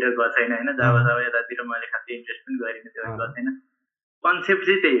धेरैतिर गएको छैन होइन, जावा यतातिर मैले खासै इन्ट्रेस्ट पनि गरिनँ, त्यो गएको छैन। कन्सेप्ट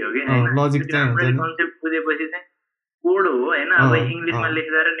चाहिँ त्यही हो कि होइन, राम्ररी कन्सेप्ट बुझेपछि चाहिँ कोड हो होइन। अब इङ्ग्लिसमा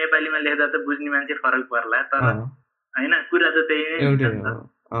लेख्दा र नेपालीमा लेख्दा त बुझ्ने मान्छे फरक पर्ला, तर होइन कुरा त त्यही नै हुन्छ नि त,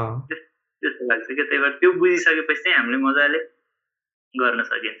 त्यस्तो लाग्छ कि। त्यही भएर त्यो बुझिसकेपछि चाहिँ हामीले मजाले गर्न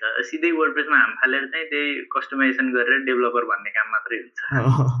सकिन्छ। सिधै वर्डप्रेसमा हाम फालेर चाहिँ त्यही कस्टमाइजेसन गरेर डेभलपर भन्ने काम मात्रै हुन्छ।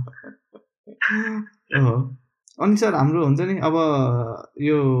 अनि सर हाम्रो हुन्छ नि अब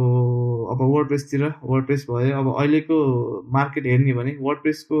यो अब वर्डप्रेस भयो, अब अहिलेको मार्केट हेर्ने भने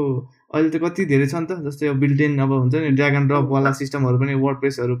वर्डप्रेसको अहिले त कति धेरै छ नि त, जस्तै अब बिल्ट इन अब हुन्छ नि ड्र्याग एन्ड ड्रप वाला सिस्टमहरू पनि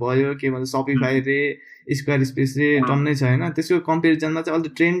वर्डप्रेसहरू भयो, के भन्छ सपिफाई रे, स्क्वायर स्पेस रे टन्नै छ होइन। त्यसको कम्पेरिजनमा चाहिँ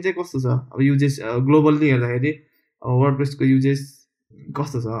अहिले ट्रेन्ड चाहिँ कस्तो छ अब युजेस ग्लोबल्ली हेर्दाखेरि अब वर्डप्रेसको युजेस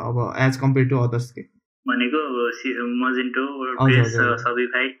कस्तो छ अब एज कम्पेयर टु अदर्स के भनेको मजेन्टो, वर्डप्रेस,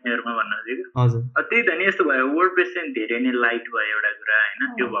 सपिफाईहरूमा भन्नु खोजेको? हजुर त्यही त नि, यस्तो भयो वर्डप्रेस चाहिँ धेरै नै लाइट भयो एउटा कुरा होइन,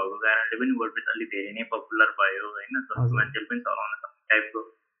 त्यो भएको कारणले पनि वर्डप्रेस अलिक धेरै नै पपुलर भयो होइन, जस्तो मान्छेले पनि चलाउन सक्ने टाइपको।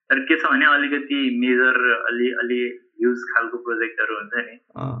 तर के छ भने अलिकति मेजर अलि युज खालको प्रोजेक्टहरू हुन्छ नि,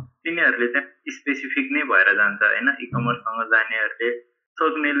 तिनीहरूले चाहिँ स्पेसिफिक नै भएर जान्छ होइन। इकमर्ससँग जानेहरूले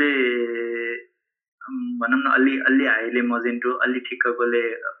सक्नेले भनौँ न अलि हाईले मजेन्टो, अलि ठिक्ककोले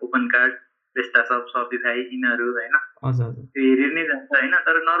ओपन कार्ड, प्रेस्टासप, सपिफाई यिनीहरू होइन, त्यो हेरि नै जान्छ होइन।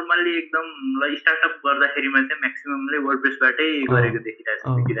 तर नर्मल्ली एकदम स्टार्टअप गर्दाखेरिमा चाहिँ म्याक्सिममले वर्डप्रेसबाटै गरेको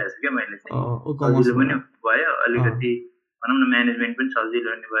देखिरहेको छु क्या मैले चाहिँ। सजिलो पनि भयो अलिकति भनौँ न, म्यानेजमेन्ट पनि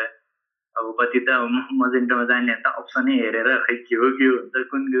सजिलो नि भयो। अब कति त मजेन्टोमा जाने त अप्सनै हेरेर खै के हो हुन्छ,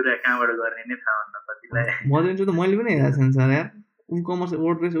 कुन कुरा कहाँबाट गर्ने नै थाहा हुन्न कतिलाई। मजेन्टो त मैले पनि हेरेको छु सर यार,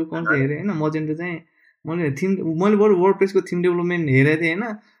 वर्डप्रेस हेरेँ होइन। मजेन्टो चाहिँ मैले बरु वर्डप्रेसको थिम डेभलपमेन्ट हेरेको थिएँ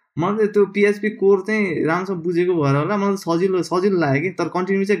होइन। मलाई त्यो PHP कोर चाहिँ राम्रोसँग बुझेको भएर होला मलाई सजिलो लाग्यो कि, तर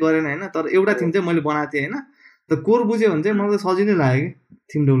कन्टिन्यू चाहिँ गरेन होइन। तर एउटा थिम चाहिँ मैले बनाएको थिएँ होइन, तर कोर बुझ्यो भने चाहिँ मलाई सजिलै लाग्यो कि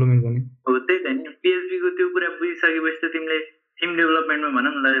थिम डेभलपमेन्ट पनि। हो त्यही त नि, PHP को त्यो कुरा बुझिसकेपछि त तिमीले थिम डेभलपमेन्टमा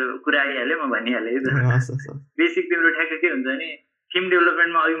भनौँ न कुरा आइहाल्यो, म भनिहालेँ है त। बेसिक तिम्रो ठ्याक्कै के हुन्छ नि, थिम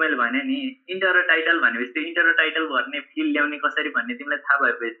डेभलपमेन्टमा अघि मैले भने नि इन्टर र टाइटल भनेपछि त्यो इन्टर र टाइटल भर्ने फिल्ड ल्याउने कसरी भन्ने तिमीलाई थाहा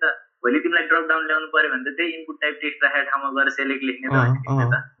भएपछि त भोलि तिमीलाई ड्रप डाउन ल्याउनु पर्यो भने त त्यही इनपुट टाइप टेक्स्ट राखेर ठाउँमा गएर सेलेक्ट लेख्ने त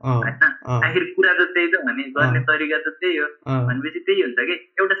होइन होइन। आखिर कुरा त त्यही त हो नि, गर्ने तरिका त त्यही हो भनेपछि त्यही हुन्छ कि।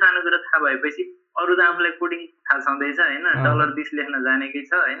 एउटा सानो कुरा थाहा भएपछि अरू त आफूलाई कोडिङ थाहा छँदैछ होइन, $20 लेख्न जानेकै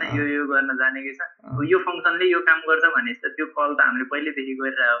छ होइन, यो गर्न जानेकै छ, यो फङ्सनले यो काम गर्छ भने त्यो कल त हामीले पहिल्यैदेखि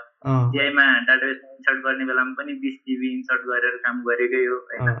गरिरहेको। जीआईमा डाटाबेसमा इन्सर्ट गर्ने बेलामा पनि 20 GB इन्सर्ट गरेर काम गरेकै हो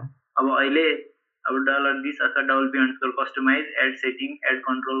होइन। अब अहिले अब $20 अथवा $p customise, add setting, add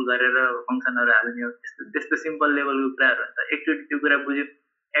control गरेर फङ्सनहरू हाल्ने हो, त्यस्तो सिम्पल लेभलको कुराहरू हुन्छ। एकचोटि त्यो कुरा बुझ्यो,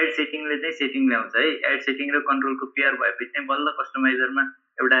 एड सेटिङले चाहिँ सेटिङ ल्याउँछ है, एड सेटिङ र कन्ट्रोलको पेयर भएपछि चाहिँ बल्ल कस्टमाइजरमा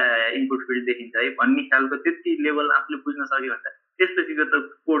एउटा इनपुट फिल्ड देखिन्छ है भन्ने खालको त्यति लेभल आफूले बुझ्न सक्यो भने त त्यसपछिको त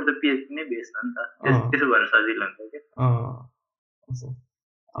कोड त PHP नै बेस हो नि त, त्यसो भएर सजिलो हुन्छ क्या।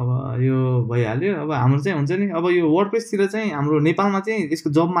 अब यो भइहाल्यो। अब हाम्रो चाहिँ हुन्छ नि अब यो वर्डप्रेसतिर चाहिँ हाम्रो नेपालमा चाहिँ यसको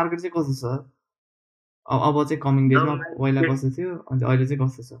जब मार्केट चाहिँ कस्तो छ अब चाहिँ कमिङ डेजमा? पहिला कस्तो थियो अनि अहिले चाहिँ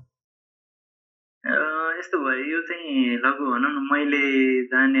कस्तो छ? यस्तो भयो, यो चाहिँ लगभग भनौँ न मैले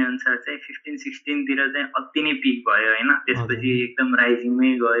जाने अनुसार चाहिँ 15-16 तिर चाहिँ अति नै पिक भयो होइन, त्यसपछि एकदम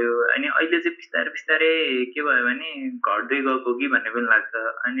राइजिङमै गयो अनि अहिले चाहिँ बिस्तारै के भयो भने घट्दै गएको कि भन्ने पनि लाग्छ।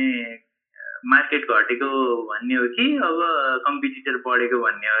 अनि मार्केट घटेको भन्ने हो कि अब कम्पिटिटर बढेको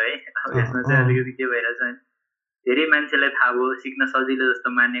भन्ने हो है। अब यसमा चाहिँ अलिकति के भइरहेछ भने धेरै मान्छेलाई थाहा भयो, सिक्न सजिलो जस्तो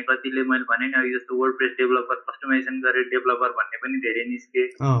माने, कतिले मैले भने नि अघि जस्तो वर्डप्रेस डेभलपर, कस्टमाइजेसन गरेर डेभलपर भन्ने पनि धेरै निस्के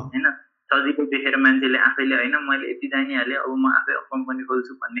होइन। सजिलो देखेर मान्छेले आफैले होइन मैले यति जानिहालेँ अब म आफै कम्पनी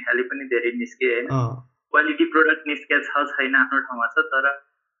खोल्छु भन्ने खाले पनि धेरै निस्के होइन। क्वालिटी प्रोडक्ट निस्के छैन आफ्नो ठाउँमा छ, तर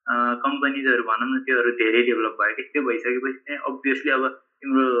कम्पनीजहरू भनौँ न त्योहरू धेरै डेभलप भयो कि। त्यो भइसकेपछि चाहिँ अभियसली अब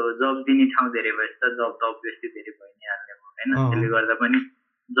तिम्रो जब दिने ठाउँ धेरै भएपछि त जब त अभियसली धेरै भइ नै हाल्ने भयो होइन। त्यसले गर्दा पनि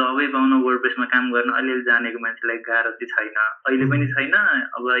जबै पाउन वर्डप्रेसमा काम गर्न अलिअलि जानेको मान्छेलाई गाह्रो चाहिँ छैन, अहिले पनि छैन।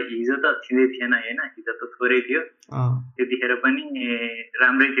 अब हिजो त छिँदै थिएन होइन, हिजो त थोरै थियो, त्यतिखेर पनि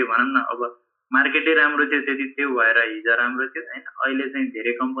राम्रै थियो भनौँ न। अब मार्केटै राम्रो थियो त्यति, त्यो भएर हिजो राम्रो थियो होइन। अहिले चाहिँ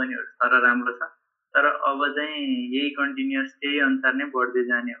धेरै कम्पनीहरू तर राम्रो छ, तर अब चाहिँ यही कन्टिन्युस त्यही अनुसार नै बढ्दै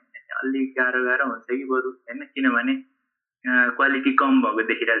जाने हो भने चाहिँ अलिक गाह्रो हुन्छ कि बरु होइन। किनभने क्वालिटी कम भएको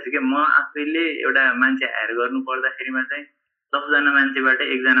देखिरहेको छु कि म आफैले एउटा मान्छे हायर गर्नु पर्दाखेरिमा चाहिँ 10 जना मान्छेबाट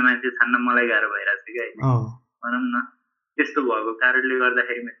 1 जना मान्छे छान्न मलाई गाह्रो भइरहेको छ कि भनौँ न त्यस्तो भएको कारणले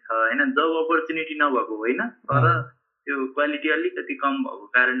गर्दाखेरिमा छ हैन जब अपर्च्युनिटी नभएको होइन तर त्यो क्वालिटी अलिकति कम भएको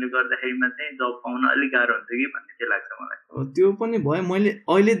कारणले गर्दाखेरिमा चाहिँ जब पाउन अलिक गाह्रो हुन्छ कि भन्ने चाहिँ लाग्छ मलाई त्यो पनि भयो मैले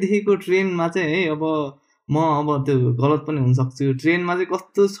अहिले देखेको ट्रेनमा चाहिँ है अब म अब त्यो गलत पनि हुन सक्छु ट्रेनमा चाहिँ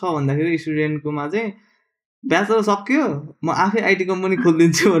कस्तो छ भन्दाखेरि स्टुडेन्टकोमा चाहिँ ब्याचलर सक्यो म आफै आइटी कम्पनी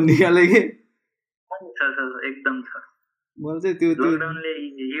खोलिदिन्छु भन्ने खाले के एकदम छ मलाई चाहिँ त्यो लकडाउनले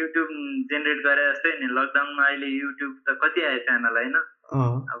युट्युब जेनेरेट गरे जस्तै नि लकडाउनमा अहिले युट्युब त कति आयो च्यानल हैन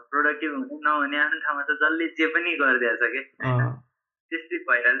अब प्रोडक्टिभ नहुने आफ्नो ठाउँमा त जसले जे पनि गरिदिएछ के त्यस्तै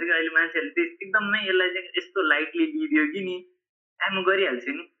भइरहेछ कि अहिले मान्छेहरूले एकदम नै यसलाई चाहिँ यस्तो लाइटली लिइदियो कि नि म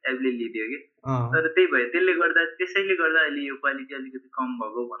गरिहाल्छु नि टाइपले लिइदियो कि तर त्यही भयो त्यसैले गर्दा अहिले यो क्वालिटी अलिकति कम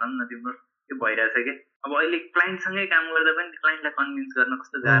भएको भनौँ न तिम्रो त्यो भइरहेछ कि अब अहिले क्लाइन्टसँगै काम गर्दा पनि क्लाइन्टलाई कन्भिन्स गर्न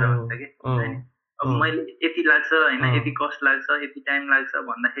कस्तो गाह्रो हुन्छ कि अब मैले यति लाग्छ होइन यति कस्ट लाग्छ यति टाइम लाग्छ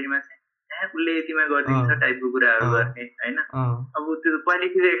भन्दाखेरिमा चाहिँ उसले यतिमा गरिदिन्छ टाइपको कुराहरू गर्ने होइन अब त्यो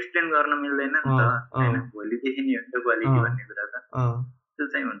क्वालिटी चाहिँ एक्सप्लेन गर्न मिल्दैन नि त होइन भोलिदेखि नि हुन्छ क्वालिटी भन्ने कुरा त त्यो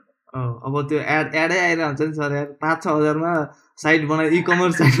चाहिँ हुन्छ अब त्यो एडै आइरहेको हुन्छ नि सर यार 5-6 हजारमा साइट बनाएर इ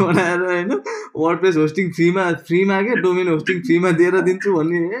कमर्स साइट बनाएर होइन वर्डप्रेस होस्टिङ फ्रीमा के डोमेन होस्टिङ फ्रीमा दिएर दिन्छु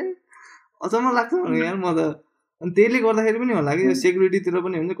भन्ने अचम्म लाग्छ यार म त अनि त्यसले गर्दाखेरि पनि होला कि यो सेक्युरिटीतिर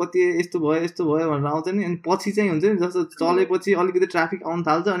पनि हुन्छ कति यस्तो भयो भनेर आउँछ नि अनि पछि चाहिँ हुन्छ नि जस्तो चलेपछि अलिकति ट्राफिक आउनु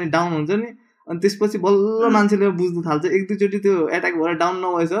थाल्छ अनि डाउन हुन्छ नि अनि त्यसपछि बल्ल मान्छेले बुझ्नु थाल्छ एक दुईचोटि त्यो एट्याक भएर डाउन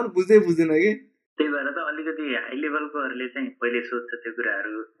नभएछ बुझ्दै बुझ्दैन कि त्यही भएर त अलिकति हाई लेभलकोहरूले चाहिँ पहिले सोध्छ त्यो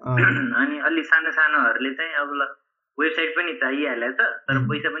कुराहरू अनि अलि सानोहरूले चाहिँ अब ल वेबसाइट पनि चाहिहालेछ तर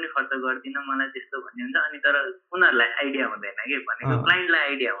पैसा पनि खर्च गर्दिन मलाई त्यस्तो भन्ने हुन्छ अनि तर उनीहरूलाई आइडिया हुँदैन कि भनेको क्लाइन्टलाई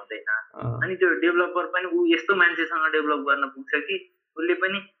आइडिया हुँदैन अनि त्यो डेभलपर पनि ऊ यस्तो मान्छेसँग डेभलप गर्न पुग्छ कि उसले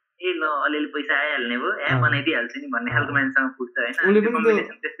पनि ए ल अलिअलि पैसा आइहाल्ने भयो एप बनाइदिइहाल्छ नि भन्ने खालको मान्छेसँग पुग्छ होइन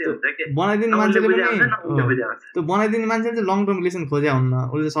त्यस्तै हुन्छ कि बनाइदिने मान्छेले पनि त्यो बनाइदिने मान्छेले चाहिँ लङ टर्म रिलेसन खोज्या हुन्न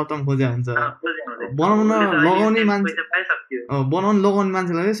उसले सर्ट टर्म खोज्या हुन्छ बनाउन लगाउने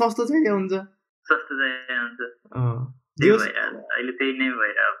मान्छेलाई सस्तो चाहिएको हुन्छ अहिले त्यही नै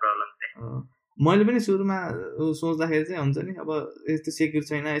भइरहेको प्रब्लम चाहिँ मैले पनि सुरुमा सोच्दाखेरि चाहिँ हुन्छ नि अब यस्तो सेक्युर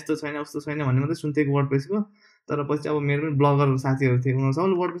छैन यस्तो छैन उस्तो छैन भन्ने मात्रै सुन्थेँ वर्डप्रेसको तर पछि अब मेरो पनि ब्लगर साथीहरू थिए उनीहरू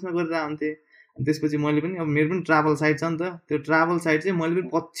सबैले वर्डप्रेसमा गरिरहेको हुन्थेँ अनि त्यसपछि मैले पनि अब मेरो पनि ट्राभल साइट छ नि त त्यो ट्राभल साइट चाहिँ मैले पनि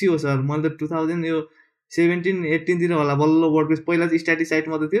पछि हो सर मैले त 2017-18 होला बल्ल वर्डप्रेस पहिला चाहिँ स्ट्याटिक साइट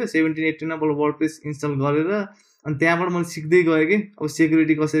मात्रै थियो 17-18मा बल्ल वर्डप्रेस इन्स्टल गरेर अनि त्यहाँबाट मैले सिक्दै गएँ कि अब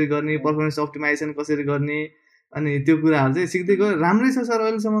सेक्युरिटी कसरी गर्ने पर्फर्मेन्स अप्टिमाइजेसन कसरी गर्ने अनि त्यो कुराहरू चाहिँ सिक्दै गयो राम्रै छ सर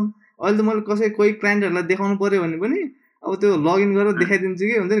अहिलेसम्म अहिले त मैले कोही क्लाइन्टहरूलाई देखाउनु पऱ्यो भने पनि अब त्यो लगइन गरेर देखाइदिन्छु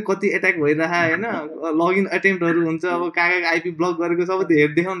कि हुन्छ नि कति एट्याक भइरह होइन लगइन एटेम्प्टहरू हुन्छ अब कहाँ आइपी ब्लक गरेको सबै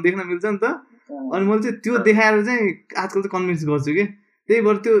देख्न मिल्छ नि त अनि मैले चाहिँ त्यो देखाएर चाहिँ आजकल चाहिँ कन्भिन्स गर्छु कि त्यही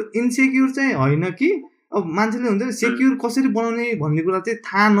भएर त्यो इन्सेक्युर चाहिँ होइन कि अब मान्छेले हुन्छ नि सेक्युर कसरी बनाउने भन्ने कुरा चाहिँ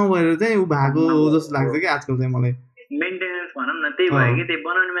थाहा नभएर चाहिँ ऊ भएको जस्तो लाग्छ कि आजकल चाहिँ मलाई मेन्टेनेन्स भनौँ न त्यही भयो कि त्यही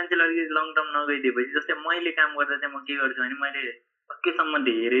बनाउने मान्छेले अलिकति लङ टर्म नगइदिएपछि जस्तै मैले काम गर्दा चाहिँ म के गर्छु भने मैले सकेसम्म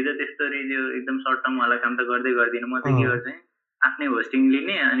धेरै त त्यस्तो त्यो एकदम सर्ट टर्मवाला काम त गर्दिनँ म चाहिँ के गर्छु आफ्नै होस्टिङ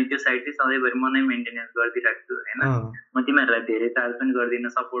लिने अनि त्यो साइट चाहिँ सधैँभरि म नै मेन्टेनेन्स गरिदिइराख्छु होइन म तिमीहरूलाई धेरै चार्ज पनि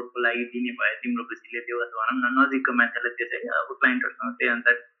गर्दिनँ सपोर्टको लागि दिने भए तिम्रो खुसीले त्यो भनौँ न नजिकको मान्छेलाई त्यसै अब क्लाइन्टहरूसँग त्यही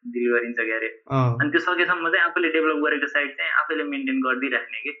अनुसार डिल गरिन्छ क्या अरे अनि त्यो सकेसम्म चाहिँ आफूले डेभलप गरेको साइट चाहिँ आफैले मेन्टेन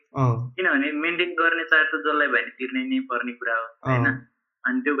गरिदिइराख्ने कि किनभने मेन्टेन गर्ने चार्ज त जसलाई भयो भने तिर्नै नै पर्ने कुरा हो होइन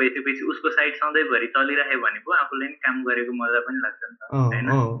अनि त्यो भइसकेपछि उसको साइट सधैँभरि चलिराख्यो भने पो आफूले नि काम गरेको मजा पनि लाग्छ नि त होइन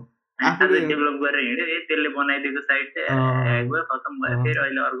आफूले डेभलप गरेर हिँड्यो त्यसले बनाइदिएको साइट चाहिँ गयो खतम भयो फेरि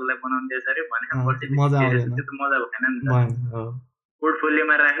अहिले अर्कोलाई बनाउँदैछ अरे भने त्यो त मजा भएन नि त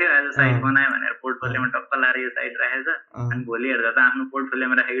पोर्टफोलियोमा राख्यो आज साइट बनायो भनेर पोर्टफोलियोमा टक्क लाएर यो साइट राखेछ अनि भोलि हेर्दा त आफ्नो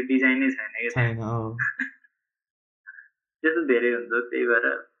पोर्टफोलियोमा राखेको डिजाइनै छैन कि त्यस्तो धेरै हुन्छ त्यही भएर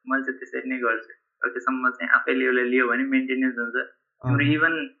मैले चाहिँ त्यसरी नै गर्छु सकेसम्म चाहिँ आफैले उसले लियो भने मेन्टेनेन्स हुन्छ तिम्रो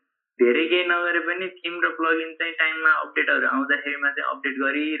इभन धेरै केही नगरे पनि थिम र प्लगइन चाहिँ टाइममा अपडेटहरू आउँदाखेरिमा चाहिँ अपडेट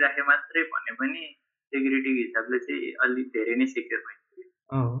गरिराखे मात्रै भने पनि सेक्युरिटीको हिसाबले चाहिँ अलिक धेरै नै सेक्युर भइन्छ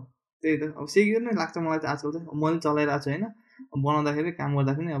त्यही त अब सेक्युर नै लाग्छ मलाई चाहिँ आजकल चाहिँ मैले चलाइरहेको छु होइन बनाउँदाखेरि काम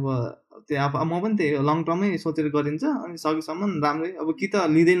गर्दाखेरि अब त्यो अब म पनि त्यही लङ टर्मै सोचेर गरिन्छ अनि सकेसम्म राम्रै अब कि त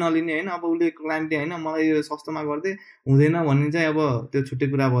लिँदै नलिने होइन अब उसले क्लाइन्टले होइन मलाई यो सस्तोमा गर्दै हुँदैन भन्ने चाहिँ अब त्यो छुट्टै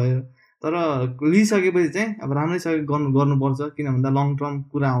कुरा भयो तर लिइसकेपछि चाहिँ अब राम्रैसँग गर्नुपर्छ किन भन्दा लङ टर्म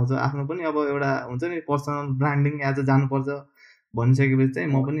कुरा आउँछ आफ्नो पनि अब एउटा हुन्छ नि पर्सनल ब्रान्डिङ एज जानुपर्छ भनिसकेपछि चाहिँ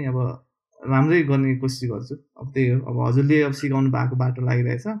म पनि अब राम्रै गर्ने कोसिस गर्छु अब त्यही हो अब हजुरले अब सिकाउनु भएको बाटो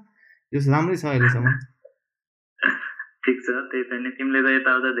लागिरहेछ यो राम्रै छ अहिलेसम्म ठिक छ, त्यही त नि। तिमीले त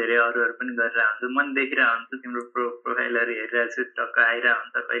यताउता धेरै अरूहरू पनि गरेर हुन्छ, मन देखिरहेको हुन्छ, तिम्रो प्रोफाइलहरू हेरिरहेको छु, टक्क आइरहेको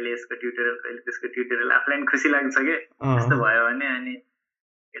हुन्छ, कहिले यसको ट्युटोरियल कहिले त्यसको ट्युटोरियल, आफूलाई पनि खुसी लाग्छ कि त्यस्तो भयो भने। अनि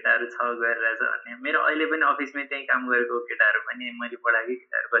केटाहरू छ गरिरहेछ भन्ने, मेरो अहिले पनि अफिसमै त्यही काम गरेको केटाहरू पनि मैले पढाएकै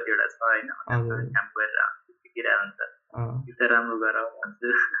केटाहरू कतिवटा छ होइन, काम गरेर सिकिरहेको हुन्छ, त्यो राम्रो गर भन्छु,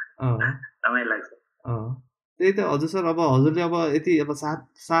 रमाइलो लाग्छ। त्यही त हजुर सर, अब हजुरले अब यति अब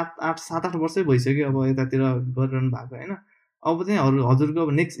 7-8 वर्षै भइसक्यो अब यतातिर गरिरहनु भएको होइन। अब चाहिँ हजुरको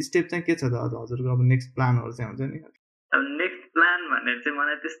अब नेक्स्ट स्टेप चाहिँ के छ त? हजुरको अब नेक्स्ट प्लानहरू चाहिँ हुन्छ नि? अब नेक्स्ट प्लान भनेर चाहिँ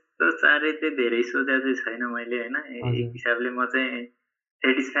मलाई त्यस्तो साह्रै चाहिँ धेरै सोचेको चाहिँ छैन मैले होइन। एक हिसाबले म चाहिँ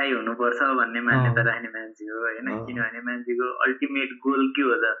सेटिस्फाई हुनुपर्छ भन्ने मान्यता राख्ने मान्छे हो होइन। किनभने मान्छेको अल्टिमेट गोल के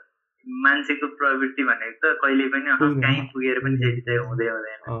हो त? मान्छेको प्रवृत्ति भनेको त कहिले पनि कहीँ पुगेर पनि सेटिस्फाई हुँदै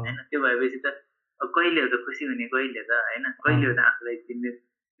हुँदैन होइन। त्यो भएपछि त कहिले हो त खुसी हुने, कहिले त होइन, कहिले हो त आफूलाई चिन्ने,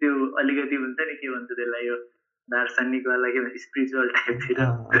 त्यो अलिकति हुन्छ नि, के भन्छ त्यसलाई, यो दार्शनिकवाला के भन्छ स्पिरिचुअल टाइपतिर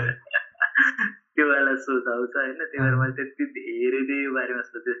त्यो वाला सोच आउँछ होइन। त्यही भएर मैले त्यति धेरै त्यो बारेमा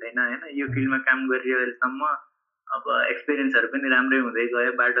सोचेको छैन होइन। यो फिल्डमा काम गरिरहेसम्म अब एक्सपिरियन्सहरू पनि राम्रै हुँदै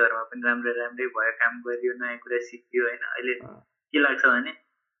गयो, बाटोहरूमा पनि राम्रै भयो, काम गरियो, नयाँ कुरा सिकियो होइन। अहिले के लाग्छ भने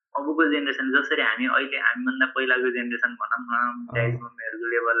अबको जेनेरेसन जसरी हामीले हामीभन्दा पहिलाको जेनेरेसन भनौँ न, ड्याडी मम्मीहरूको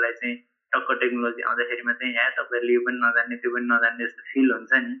लेभललाई चाहिँ टक्क टेक्नोलोजी आउँदाखेरिमा चाहिँ तपाईँहरूले यो पनि नजान्ने त्यो पनि नजान्ने जस्तो फिल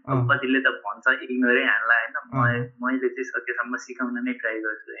हुन्छ नि। अब कतिले त भन्छ इग्नोरै हाल्ला होइन, मैले चाहिँ सकेसम्म सिकाउन नै ट्राई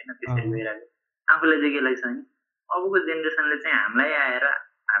गर्छु होइन। त्यसरी गइरहेको आफूलाई चाहिँ के लाग्छ भने अबको जेनेरेसनले चाहिँ हामीलाई आएर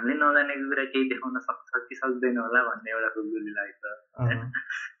हामीले नजानेको कुरा केही देखाउन सक्छ कि सक्दैन होला भन्ने एउटा खुल्दुली लाग्छ होइन।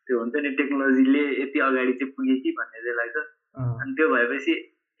 त्यो हुन्छ नि, टेक्नोलोजीले यति अगाडि चाहिँ पुगे कि भन्ने चाहिँ लाग्छ। अनि त्यो भएपछि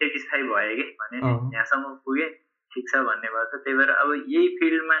सेटिस्फाई भयो कि भने यहाँसम्म पुगेँ ठिक छ भन्ने भएको छ। त्यही भएर अब यही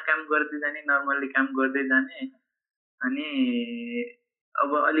फिल्डमा काम गर्दै जाने, नर्मल्ली काम गर्दै जाने। अनि अब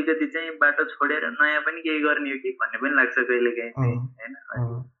अलिकति चाहिँ बाटो छोडेर नयाँ पनि केही गर्ने हो कि भन्ने पनि लाग्छ कहिले काहीँ होइन,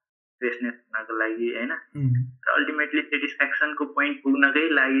 फ्रेसनेस हुनको लागि होइन। अल्टिमेटली सेटिस्फ्याक्सनको पोइन्ट पुग्नकै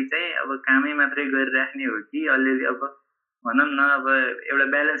लागि चाहिँ अब कामै मात्रै गरिराख्ने हो कि अलिअलि अब भनौँ न, अब एउटा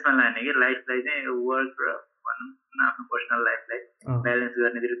ब्यालेन्समा लाने कि लाइफलाई चाहिँ, वर्क र भनौँ न आफ्नो पर्सनल लाइफलाई ब्यालेन्स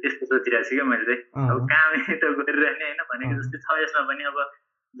गर्नेतिर त्यस्तो सोचिरहेको छु क्या मैले चाहिँ। अब कामै त गरिराख्ने होइन भनेको जस्तै छ, यसमा पनि अब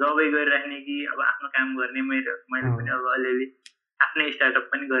जबै गरिराख्ने कि अब आफ्नो काम गर्ने, मैले पनि अब अलिअलि आफ्नै स्टार्टअप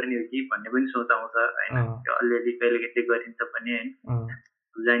पनि गर्ने हो कि भन्ने पनि सोच आउँछ होइन। त्यो अलिअलि कहिले कहिले गरिन्छ पनि होइन,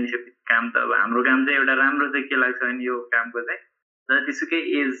 जानिसकेपछि काम त अब हाम्रो काम चाहिँ एउटा राम्रो चाहिँ के लाग्छ भने यो कामको चाहिँ जतिसुकै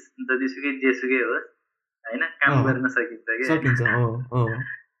एज जतिसुकै जेसुकै होस् होइन, काम गर्न सकिन्छ कि।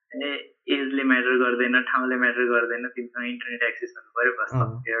 एजले म्याटर गर्दैन, ठाउँले म्याटर गर्दैन, तिमीसँग इन्टरनेट एक्सेस हुनु पऱ्यो बस,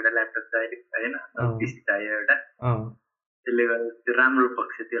 एउटा ल्यापटप चाहियो होइन, पिसी चाहियो एउटा। त्यसले गर्दा त्यो राम्रो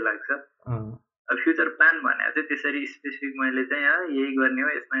पक्ष त्यो लाग्छ। अब फ्युचर प्लान भनेर चाहिँ त्यसरी स्पेसिफिक मैले चाहिँ यही गर्ने हो,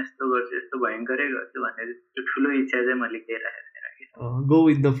 यसमा यस्तो गर्छु, यस्तो भयङ्करै गर्छु भन्ने त्यो ठुलो इच्छा चाहिँ मैले केही राखेको छैन कि। गो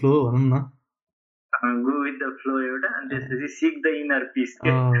विथ द फ्लो भनौँ न, गो विथ द फ्लो एउटा, अनि त्यसपछि सिक द इनर पिस।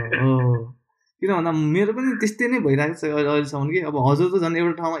 किन भन्दा मेरो पनि त्यस्तै नै भइरहेको छ अहिलेसम्म कि। अब हजुर त झन्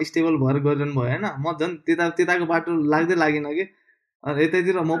एउटा ठाउँमा स्टेबल भएर गरिरहनु भयो होइन, म झन् त्यताको बाटो लाग्दै लागेन कि।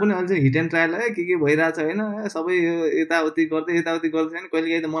 यतातिर म पनि अहिले चाहिँ हिट एन्ड ट्रायल के भइरहेको छ होइन, सबै यताउति गर्दै होइन। कहिले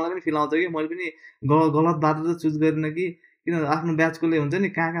काहीँ त मलाई पनि फिल आउँछ कि मैले पनि गलत बाटो त चुज गरेन कि। किन आफ्नो ब्याचकोले हुन्छ नि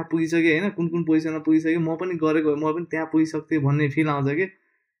कहाँ पुगिसक्यो होइन, कुन पोजिसनमा पुगिसक्यो, म पनि गरेको म पनि त्यहाँ पुगिसक्थेँ भन्ने फिल आउँछ कि।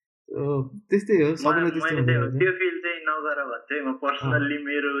 त्यस्तै हो सबैलाई त्यस्तै हुन्छ। त्यो फिल चाहिँ नगर भन्छु म पर्सनल्ली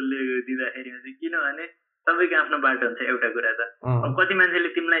मेरोले दिँदाखेरिमा चाहिँ, किनभने सबैको आफ्नो बाटो हुन्छ। एउटा कुरा त अब कति मान्छेले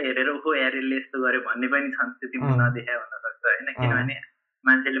तिमीलाई हेरेर ओहो यार यसले यस्तो गर्यो भन्ने पनि छन्, त्यो तिमीले नदेखाए हुनसक्छ होइन। किनभने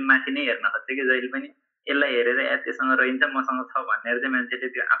मान्छेले माथि नै हेर्न खोज्छ कि जहिले पनि, यसलाई हेरेर या त्योसँग रहन्छ मसँग छ भनेर चाहिँ मान्छेले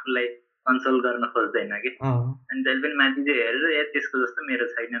त्यो आफूलाई कन्सोल गर्न खोज्दैन कि। अनि जहिले पनि माथि चाहिँ हेरेर या त्यसको जस्तो मेरो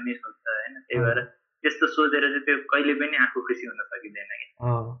छैन नि सोच्छ होइन। त्यही भएर त्यस्तो सोचेर चाहिँ त्यो कहिले पनि आफू खुसी हुन सकिँदैन कि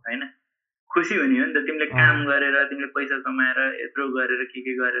होइन। खुसी हुने हो नि त, तिमीले काम गरेर तिमीले पैसा कमाएर यत्रो गरेर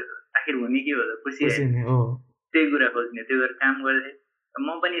के गरेर आखिर हुने के हो त, खुसी होइन, त्यही कुरा खोज्ने। त्यही भएर काम गरेँ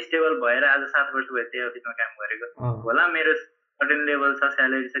म पनि स्टेबल भएर आज 7 वर्ष भयो त्यही अफिसमा काम गरेको होला। मेरो सर्टेन लेभल छ,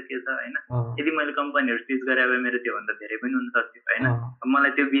 स्यालेरी छ, के छ होइन। यदि मैले कम्पनीहरू स्विच गरे भए मेरो त्योभन्दा धेरै पनि हुन सक्थ्यो होइन।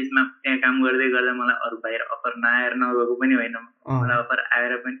 मलाई त्यो बिचमा त्यहाँ काम गर्दै गर्दा मलाई अरू बाहिर अफर नआएर नगएको पनि होइन, मलाई अफर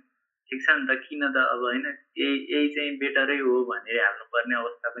आएर पनि ठिक छ नि त, किन त अब होइन, यही चाहिँ बेटरै हो भनेर हाल्नुपर्ने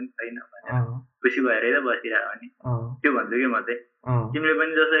अवस्था पनि छैन भनेर खुसी भएरै त बसिरहेको नि। त्यो भन्छु कि म चाहिँ तिमीले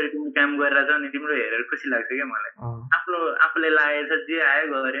पनि जसरी तिमी काम गरिरहेछौ नि तिम्रो हेरेर खुसी लाग्छ क्या मलाई। आफूले लागेको छ जे आयो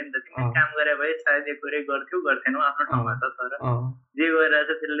गऱ्यो नि त, तिमीले काम गरे भए सायद एक कुरै गर्थ्यौ गर्थेनौ आफ्नो ठाउँमा त, तर जे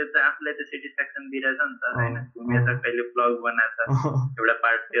गरिरहेछ त्यसले त आफूलाई त सेटिस्फ्याक्सन दिइरहेछ नि त होइन। घुमेछ, कहिले ब्लग बनाएछ, एउटा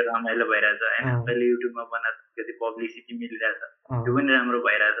पार्ट त्यो रमाइलो भइरहेछ होइन, कहिले युट्युबमा बनाएछ, कति पब्लिसिटी मिलिरहेछ, त्यो पनि राम्रो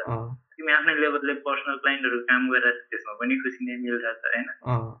भइरहेछ। तिमी तिमी आफ्नै लेभलले पर्सनल क्लाइन्टहरू काम गरेर त्यसमा पनि खुसी नै मिलिरहेछ होइन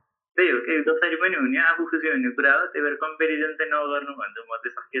त्यही हो कि जसरी पनि हुने आफू खुसी हुने कुरा हो त्यही भएर कम्पेरिजन चाहिँ नगर्नु भन्छु म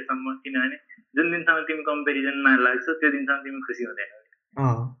चाहिँ सकेसम्म किनभने जुन दिनसम्म तिमी कम्पेरिजनमा लाग्छौ त्यो दिनसम्म तिमी खुसी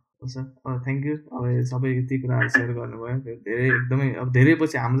हुँदैनौ थ्याङ्क यू अब सबै यति कुराहरू सेयर गर्नुभयो धेरै एकदमै अब धेरै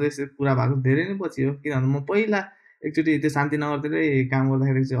पछि हाम्रो यस्तो कुरा भएको धेरै नै पछि हो किनभने म पहिला एकचोटि त्यो शान्तिनगरतिरै काम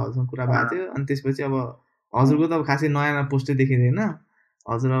गर्दाखेरि चाहिँ हजुरसँग कुरा भएको थियो अनि त्यसपछि अब हजुरको त अब खासै नयाँ पोस्टै देखिँदैन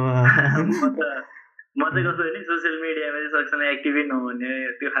हजुर अब म चाहिँ कस्तो भने सोसियल मिडियामा चाहिँ सकेसम्म एक्टिभै नहुने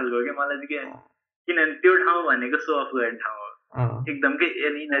त्यो खालको कि मलाई चाहिँ के किनभने त्यो ठाउँ भनेको सो अफ गर्ने ठाउँ हो एकदमकै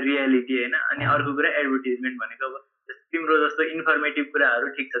इन रियालिटी होइन अनि अर्को कुरा एडभर्टिजमेन्ट भनेको अब तिम्रो जस्तो इन्फर्मेटिभ कुराहरू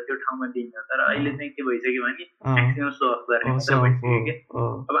ठिक छ त्यो ठाउँमा दिन्छ तर अहिले चाहिँ के भइसक्यो भने म्याक्सिमम सो अफ गर्ने मात्रै भइसक्यो कि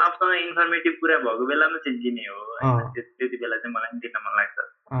अब आफूसँग इन्फर्मेटिभ कुरा भएको बेलामा चाहिँ दिने हो त्यति बेला चाहिँ मलाई दिन मन लाग्छ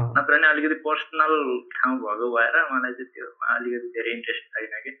नत्र नि अलिकति पर्सनल ठाउँ भएको भएर मलाई चाहिँ त्यो अलिकति धेरै इन्ट्रेस्ट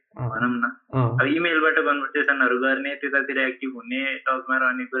छैन कि भनौँ न अब इमेलबाट कन्भर्सेसनहरू गर्ने त्यतातिर एक्टिभ हुने टकमा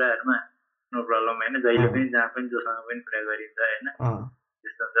रहने कुराहरूमा नो प्रब्लम होइन जहिले पनि जहाँ पनि जोसँग पनि कुरा गरिन्छ होइन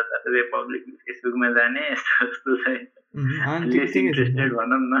त्यस्तो हुन्छ तर पब्लिक फेसबुकमा जाने यस्तो चाहिँ लेस इन्ट्रेस्टेड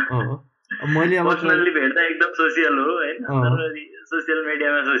भनौँ न मैले अब पर्सनल्ली भेट्दा एकदम सोसियल हो होइन तर सोसियल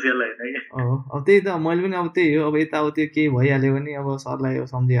मिडियामा सोसियल होइन कि अब त्यही त मैले पनि अब त्यही हो अब यताउति केही भइहाल्यो भने अब सरलाई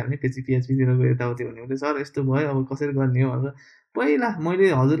सम्झिहाल्ने पछि पिएचपीतिर गयो यताउति हुने भने सर यस्तो भयो अब कसरी गर्ने हो भनेर पहिला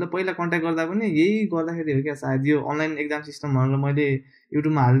मैले हजुरलाई पहिला कन्ट्याक्ट गर्दा पनि यही गर्दाखेरि हो क्या सायद यो अनलाइन एक्जाम सिस्टम भनेर मैले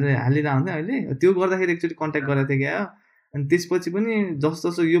युट्युबमा हालिरहेको हुन्थेँ अहिले त्यो गर्दाखेरि एकचोटि कन्ट्याक्ट गरेको थिएँ क्या अनि त्यसपछि पनि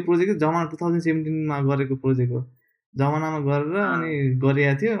जस्तो यो प्रोजेक्ट जमाना 2017मा गरेको प्रोजेक्ट हो जमानामा गरेर अनि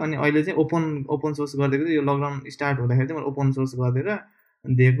गरिएको थियो अनि अहिले चाहिँ ओपन सोर्स गरिदिएको थियो यो लकडाउन स्टार्ट हुँदाखेरि चाहिँ मैले ओपन सोर्स गरिदिएर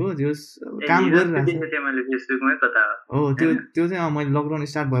दिएको जो काम गरिरहेको हो त्यो चाहिँ मैले लकडाउन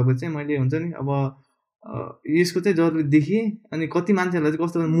स्टार्ट भएपछि चाहिँ मैले हुन्छ नि अब यसको चाहिँ जरुरी देखेँ अनि कति मान्छेहरूलाई चाहिँ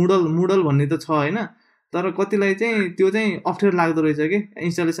कस्तो मुडल भन्ने त छ होइन तर कतिलाई चाहिँ त्यो चाहिँ अप्ठ्यारो लाग्दो रहेछ कि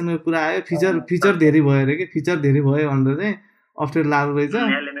इन्स्टलेसनको कुरा आयो फिचर धेरै भयो अरे कि फिचर धेरै भयो भनेर चाहिँ अप्ठ्यारो लाग्दो रहेछ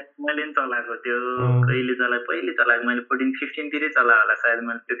मैले पनि चलाएको त्यो पहिले चलाएको मैले 14-15 तिरै चलाएको होला सायद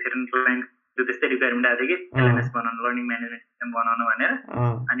मैले त्यो त्यो त्यस्तै रिक्वायरमेन्ट आएको थियो कि एलएमएस बनाउनु लर्निङ म्यानेजमेन्ट सिस्टम बनाउनु भनेर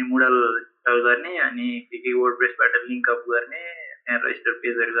अनि मुडल इन्स्टल गर्ने अनि के वर्डप्रेसबाट लिङ्क अप गर्ने त्यहाँ रजिस्टर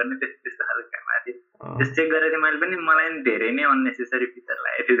पेजहरू गर्ने त्यस्तो खालको काम आएको थियो त्यस चेक गरेर चाहिँ मैले पनि मलाई पनि धेरै नै अननेसेसरी फिचर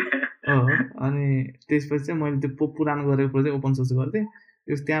लागेको थियो अनि त्यसपछि चाहिँ मैले त्यो पुरानो गरेको प्रोजेक्ट ओपन सोर्स गर्थेँ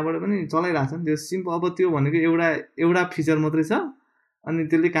त्यो त्यहाँबाट पनि चलाइरहेको छ नि त्यो सिम्पल अब त्यो भनेको एउटा फिचर मात्रै छ अनि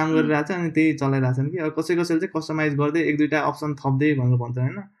त्यसले काम गरिरहेको छ अनि त्यही चलाइरहेको छ नि कि अब कसैले चाहिँ कस्टमाइज गर्दै 1-2टा अप्सन थप्दै भनेर भन्छ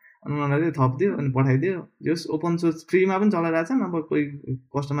होइन अनि उनीहरूले थपिदियो अनि पठाइदियो जस ओपन सोर्स फ्रीमा पनि चलाइरहेको छ नभए कोही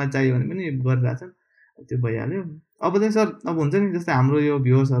कस्टमाइज चाहियो भने पनि गरिरहेको छ त्यो भइहाल्यो अब चाहिँ सर अब हुन्छ नि जस्तै हाम्रो यो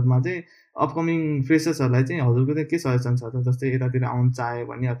भ्युअर्सहरूमा चाहिँ अपकमिङ फ्रेसर्सहरूलाई चाहिँ हजुरको चाहिँ के सजेसन छ त जस्तै यतातिर आउनु चाह्यो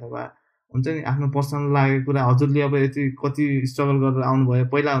भने अथवा हुन्छ नि आफ्नो पर्सनल लागेको कुरा हजुरले अब यति कति स्ट्रगल गरेर आउनुभयो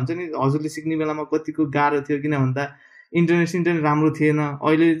पहिला हुन्छ नि हजुरले सिक्ने बेलामा कतिको गाह्रो थियो किन भन्दा इन्टरनेट राम्रो थिएन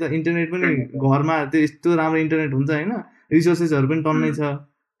अहिले त इन्टरनेट पनि घरमा त्यो यस्तो राम्रो इन्टरनेट हुन्छ होइन रिसोर्सेसहरू पनि टन्नै छ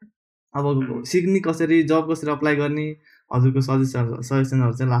अब सिक्ने कसरी जब कसरी अप्लाई गर्ने हजुरको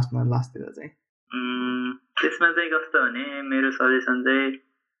सजेसनहरू चाहिँ लास्टतिर चाहिँ त्यसमा चाहिँ कस्तो भने मेरो सजेसन चाहिँ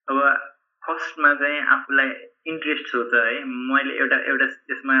अब फर्स्टमा चाहिँ आफूलाई इन्ट्रेस्ट सोच है मैले एउटा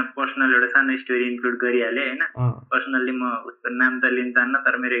त्यसमा पर्सनल एउटा सानो स्टोरी इन्क्लुड गरिहालेँ होइन पर्सनल्ली म उसको नाम त लिन चाहन्न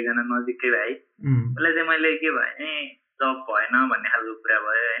तर मेरो एकजना नजिकै भाइ उसलाई चाहिँ मैले के भने जब भएन भन्ने खालको कुरा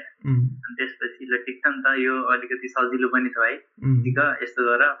भयो होइन अनि त्यसपछि ल ठिक छ नि त यो अलिकति सजिलो पनि छ भाइ ठिक यस्तो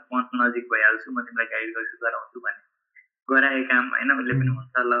गर म नजिक भइहाल्छु म तिमीलाई गाइड गर्छु गराउँछु भने गराए काम होइन उसले पनि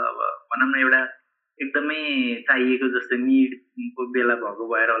हुन्छ ल अब भनौँ न एउटा एकदमै चाहिएको जस्तो निडको बेला भएको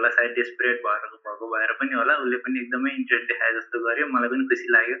भएर होला सायद डेस्परेट भएको भएर पनि होला उसले पनि एकदमै इन्ट्रेस्ट देखाए जस्तो गर्यो मलाई पनि खुसी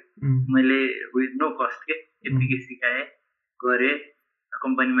लाग्यो मैले विथ नो कस्ट के यतिकै सिकाएँ गरेँ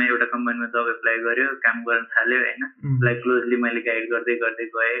कम्पनीमा एउटा कम्पनीमा जब एप्लाई गर्यो काम गर्न थाल्यो होइन उसलाई क्लोजली मैले गाइड गर्दै गर्दै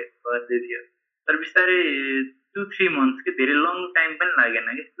थियो तर बिस्तारै 2-3 मन्थ्स के धेरै लङ टाइम पनि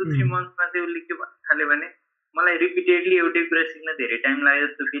लागेन कि 2-3 मन्थ्समा चाहिँ उसले के भन्न थाल्यो भने मलाई रिपिटेडली एउटै कुरा सिक्न धेरै टाइम लाग्यो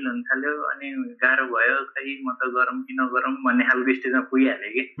जस्तो फिल हुन थाल्यो अनि गाह्रो भयो खै म त गरौँ कि नगरौँ भन्ने खालको स्टेजमा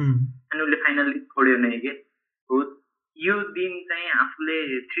पुगिहाल्यो कि अनि उसले फाइनल्ली छोड्यो नै कि हो यो दिन चाहिँ आफूले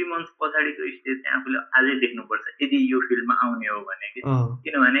 3 मन्थ्स पछाडिको स्टेज चाहिँ आफूले अझै देख्नुपर्छ यदि यो फिल्डमा आउने हो भने कि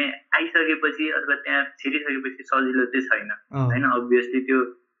किनभने आइसकेपछि अथवा त्यहाँ छिरिसकेपछि सजिलो चाहिँ छैन होइन अभियसली त्यो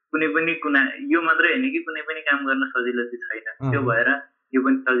कुनै पनि यो मात्रै होइन कि कुनै पनि काम गर्न सजिलो चाहिँ छैन त्यो भएर यो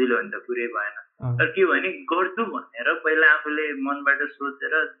पनि सजिलो भने त पुरै भएन तर के भने गर्छु भनेर पहिला आफूले मनबाट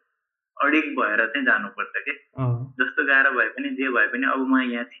सोचेर अडिक भएर चाहिँ जानुपर्छ के जस्तो गाह्रो भए पनि जे भए पनि अब म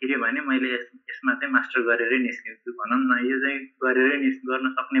यहाँ छिरेँ भने मैले यसमा चाहिँ मास्टर गरेरै निस्किन्छु भनौँ न यो चाहिँ गरेरै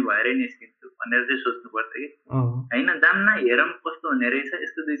गर्न सक्ने भएरै निस्किन्छु भनेर चाहिँ सोच्नुपर्छ कि होइन जान्न हेरौँ कस्तो हुने रहेछ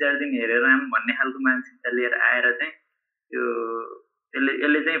यस्तो 2-4 दिन हेरेर आऊँ भन्ने खालको मानसिकता लिएर आएर चाहिँ त्यो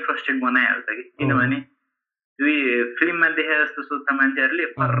यसले चाहिँ फ्रस्ट्रेट बनाइहाल्छ कि किनभने फिल्ममा देखे जस्तो सोध्छ मान्छेहरूले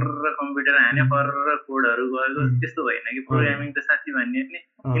फर्र कम्प्युटर हान्यो फर्र कोडहरू गएको त्यस्तो होइन कि प्रोग्रामिङ त साँच्ची भन्ने नि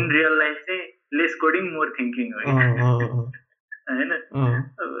इन रियल लाइफ चाहिँ लेस कोडिङ मोर थिङ्किङ हो होइन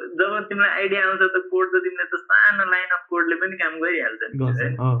जब तिमीलाई आइडिया आउँछ त कोड त तिमीले त सानो लाइन अफ कोडले पनि काम गरिहाल्छ नि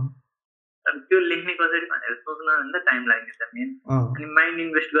तर त्यो लेख्ने कसरी भनेर सोच्न टाइम लाग्ने छ मेन अनि माइन्ड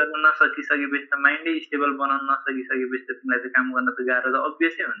इन्भेस्ट गर्न नसकिसकेपछि त माइन्डै स्टेबल बनाउन नसकिसकेपछि त तिमीलाई त काम गर्न त गाह्रो त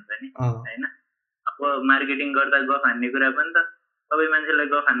अभियसै हुन्छ नि होइन अब मार्केटिङ गर्दा गफ हान्ने कुरा पनि त सबै मान्छेलाई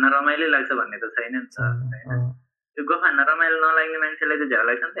गफ हान्न रमाइलो लाग्छ भन्ने त छैन नि त होइन त्यो गफ हान्न रमाइलो नलाग्ने मान्छेलाई त झ्याउ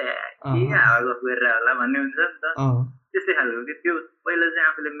लाग्छ नि त के हावा गफ गरेर होला भन्ने हुन्छ नि त त्यस्तै खालको कि त्यो पहिला चाहिँ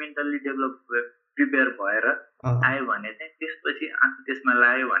आफूले मेन्टल्ली डेभलप प्रिपेयर भएर आयो भने चाहिँ त्यसपछि आफू त्यसमा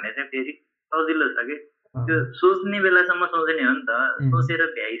लाग्यो भने चाहिँ फेरि सजिलो छ कि त्यो सोच्ने बेलासम्म सोच्ने हो नि त सोचेर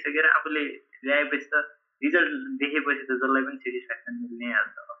भ्याइसकेर आफूले ल्याएपछि त रिजल्ट देखेपछि त जसलाई पनि सेटिस्फ्याक्सन मिल्ने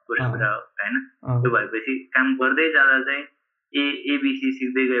हाल्छ कुरा हो होइन त्यो भएपछि काम गर्दै जाँदा चाहिँ एबिसी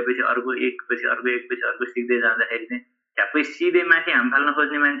सिक्दै गएपछि अर्को एकपछि अर्को सिक्दै जाँदाखेरि चाहिँ ठ्याप्पै सिधै माथि हाम फाल्न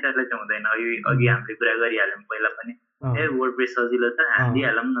खोज्ने मान्छेहरूलाई चाहिँ हुँदैन अघि हामीले कुरा गरिहाल्यौँ पहिला पनि वर्डप्रेस सजिलो छ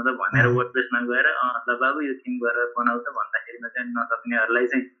हालिहालौँ न त भनेर वर्डप्रेसमा गएर ल बाबु यो थिम गरेर बनाउँछ भन्दाखेरिमा चाहिँ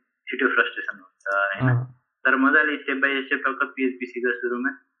नसक्नेहरूलाई चाहिँ छिटो फ्रस्ट्रेसन हुन्छ होइन तर मजाले स्टेप बाई स्टेप टक्क पिएचपी सिक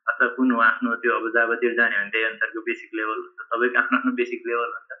सुरुमा अथवा कुन हो आफ्नो त्यो अब जाबातिर जाने भने त्यही अनुसारको बेसिक लेभल हुन्छ सबैको आफ्नो आफ्नो बेसिक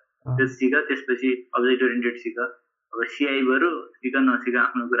लेभल हुन्छ त्यो सिक त्यसपछि अब्जेक्ट ओरिएन्टेड सिक अब सिआई बरु सिक नसिक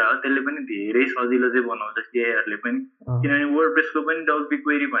आफ्नो कुरा हो त्यसले पनि धेरै सजिलो चाहिँ बनाउँछ सिआईहरूले पनि किनभने वर्डप्रेसको पनि डब्ल्युपी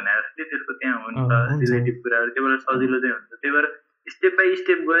क्वेरी भनेर जस्तै त्यसको त्यहाँ हुन्छ रिलेटिभ कुराहरू त्यो भएर सजिलो चाहिँ हुन्छ त्यही भएर स्टेप बाई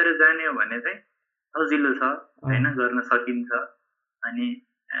स्टेप गएर जाने हो भने चाहिँ सजिलो छ होइन गर्न सकिन्छ अनि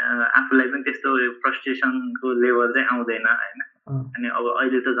आफूलाई पनि त्यस्तो फ्रस्ट्रेसनको लेभल चाहिँ आउँदैन होइन अनि अब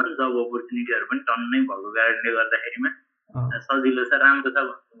अहिले त झन् जब अपर्च्युनिटीहरू पनि टन्नै भएको कारणले गर्दाखेरिमा सजिलो छ राम्रो छ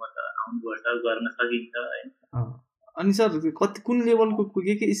भन्छु म त आउनुपर्छ गर्न सकिन्छ होइन अनि सर कुन लेभलको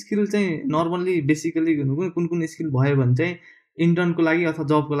के स्किल चाहिँ नर्मल्ली बेसिकली कुन स्किल भयो भने चाहिँ इन्टर्नको लागि अथवा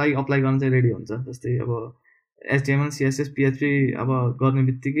जबको लागि अप्लाई गर्न चाहिँ रेडी हुन्छ जस्तै अब एचटिएमएल सिएसएस पिएचपी अब गर्ने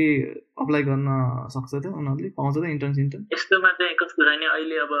बित्तिकै अप्लाई गर्न सक्छ त उनीहरूले पाउँछ त इन्टर्न यस्तोमा चाहिँ कस्तो छ भने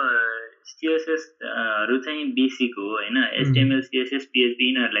अहिले अब सिएसएसहरू चाहिँ बेसिक हो होइन एचटिएमएल सिएसएस पिएचपी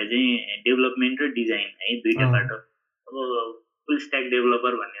यिनीहरूलाई चाहिँ डेभलपमेन्ट र डिजाइन है दुईटा बाटो अब फुल स्ट्याक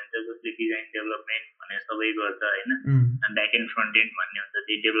डेभलपर भन्ने हुन्छ जसले डिजाइन डेभलपमेन्ट भनेर सबै गर्छ होइन ब्याक एन्ड फ्रन्ट एन्ड भन्ने हुन्छ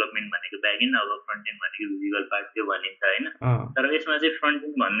त्यही डेभलपमेन्ट भनेको ब्याक एन्ड अब फ्रन्ट एन्ड भनेको भिजुअल पार्ट त्यो भनिन्छ होइन तर यसमा चाहिँ फ्रन्ट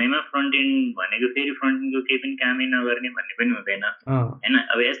एन्ड भन्नेमा फ्रन्ट एन्ड भनेको फेरि फ्रन्ट एन्डको केही पनि कामै नगर्ने भन्ने पनि हुँदैन होइन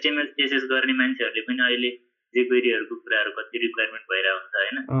अब एचटिएमएल सिएसएस गर्ने मान्छेहरूले पनि अहिले जेक्वेरीहरूको कुराहरू कति रिक्वायरमेन्ट भइरहेको हुन्छ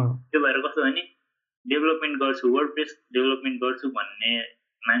होइन त्यो भएर कस्तो भने डेभलपमेन्ट गर्छु वर्डप्रेस डेभलपमेन्ट गर्छु भन्ने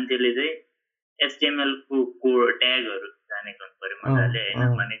मान्छेले चाहिँ एचटिएमएलको कोड ट्यागहरू जानेको हुनु पऱ्यो मजाले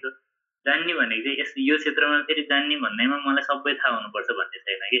होइन भनेको जान्ने भनेको चाहिँ यस्तो यो क्षेत्रमा फेरि जान्ने भन्दैमा मलाई सबै थाहा हुनुपर्छ भन्ने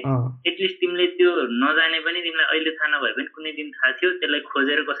छैन कि एटलिस्ट तिमीले त्यो नजाने पनि तिमीलाई अहिले थाहा नभए पनि कुनै दिन थाहा थियो त्यसलाई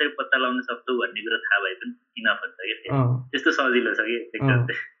खोजेर कसरी पत्ता लगाउन सक्छौ भन्ने कुरो थाहा भए पनि इनफ हुन्छ कि त्यस्तो सजिलो छ कि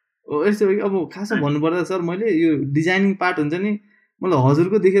यस्तो हो कि अब खासमा भन्नुपर्दा सर मैले यो डिजाइनिङ पार्ट हुन्छ नि मलाई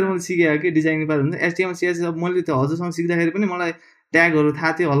हजुरको देखेर मैले सिकेँ कि डिजाइनिङ पार्ट हुन्छ एचटिएमएल सिएसएस अब मैले त्यो हजुरसँग सिक्दाखेरि पनि मलाई ट्यागहरू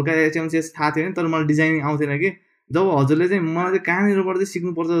थाहा थियो हल्का एचटिएमएल सिएसएस थाहा थियो तर मलाई डिजाइनिङ आउँथेन कि जब हजुरले चाहिँ मलाई चाहिँ कहाँनिरबाट चाहिँ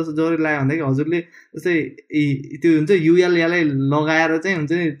सिक्नुपर्छ जस्तो जरुरी लाग्यो भन्दाखेरि हजुरले जस्तै त्यो हुन्छ युएलएलआई लगाएर चाहिँ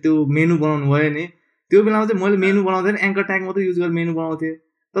हुन्छ नि त्यो मेनु बनाउनु भयो नि त्यो बेलामा चाहिँ मैले मेनु बनाउँदैन एङ्कर ट्याग मात्रै युज गरेर मेनु बनाउँथेँ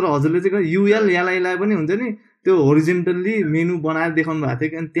तर हजुरले चाहिँ युएलएलआईलाई पनि हुन्छ नि त्यो होरिजेन्टल्ली मेनु बनाएर देखाउनु भएको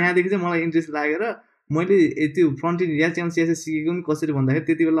थियो अनि त्यहाँदेखि चाहिँ मलाई इन्ट्रेस्ट लागेर मैले त्यो फ्रन्ट एन्ड एचटिएमएल सिएसएस सिकेको पनि कसरी भन्दाखेरि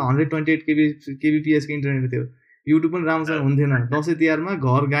त्यति बेला 128 kbps इन्टरनेट थियो युट्युब पनि राम्रोसँग हुन्थेन दसैँ तिहारमा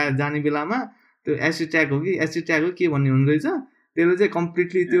घर जाने बेलामा त्यो एसटी ट्याग हो के भन्ने हुँदो रहेछ त्यसले चाहिँ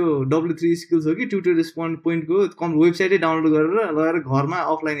कम्प्लिटली त्यो W3 स्किल्स हो कि ट्युटोरियल्स पोइन्टको वेबसाइटै डाउनलोड गरेर लगेर घरमा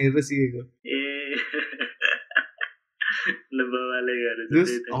अफलाइन हेरेर सिकेको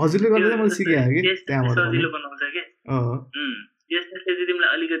हजुरले गर्दा मैले सिकेँ कि त्यहाँबाट तिमीलाई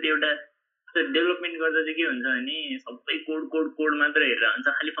अलिकति एउटा डेभलपमेन्ट गर्दा चाहिँ के हुन्छ भने सबै कोड मात्र हेरेर हुन्छ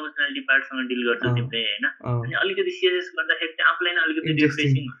खालि फङ्सनालिटी पार्टसँग डिल गर्छ तिमीले होइन अनि अलिकति सिएसएस गर्दाखेरि चाहिँ आफूलाई नै अलिकति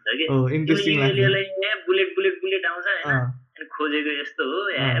रिफ्रेसिङ हुन्छ कि बुलेट आउँछ होइन अनि खोजेको यस्तो हो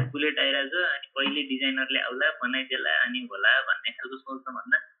बुलेट आइरहेको छ अनि कहिले डिजाइनरले आउला बनाइदेला अनि होला भन्ने खालको सोच्छ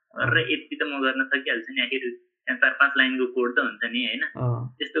भन्दा गरेर यति त म गर्न सकिहाल्छु नि आखिर 4-5 लाइनको कोड त हुन्छ नि होइन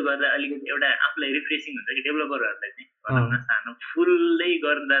त्यस्तो गर्दा अलिकति एउटा आफूलाई रिफ्रेसिङ हुन्छ कि डेभलपरहरूलाई चाहिँ भनौँ न सानो फुल्लै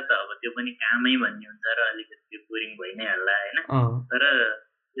गर्दा त अब त्यो पनि कामै भन्ने हुन्छ र अलिकति त्यो बोरिङ भइ नै हाल्ला होइन तर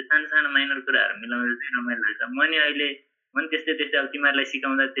त्यो सानो सानो माइनर कुराहरू मिलाउँदा चाहिँ रमाइलो लाग्छ मैले त्यस्तै अब तिमीहरूलाई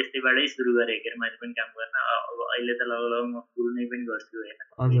सिकाउँदा त्यस्तैबाटै सुरु गरेँ के अरे मैले पनि काम गर्न अब अहिले त लगभग म फुल्नै पनि गर्छु होइन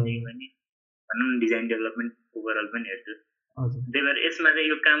पनि भनौँ न डिजाइन डेभलपमेन्ट ओभरअल पनि हेर्छु त्यही भएर यसमा चाहिँ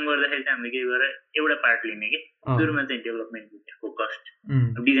यो काम गर्दाखेरि चाहिँ हामीले के गरेर एउटा पार्ट लिने कि सुरुमा चाहिँ डेभलपमेन्ट फोकस्ड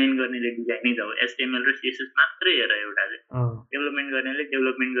डिजाइन गर्नेले डिजाइनै जाऊ एचटिएमएल र सिएसएस मात्रै हेर एउटा चाहिँ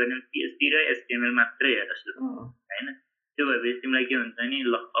डेभलपमेन्ट गर्ने पिएचपी र एचटिएमएल मात्रै हेर सुरु होइन त्यो भएपछि तिमीलाई के हुन्छ नि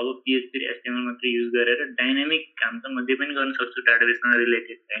ल अब पिएचपी र एचटिएमएल मात्रै युज गरेर डाइनामिक काम त म जे पनि गर्न सक्छु डाटाबेससँग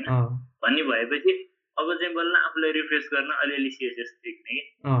रिलेटेड होइन भन्ने भएपछि अब चाहिँ बल्ल आफूलाई रिफ्रेस गर्न अलिअलि सिएसएस सिक्ने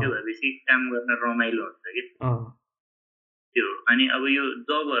कि त्यो भएपछि काम गर्न रमाइलो हुन्छ कि त्यो अनि अब यो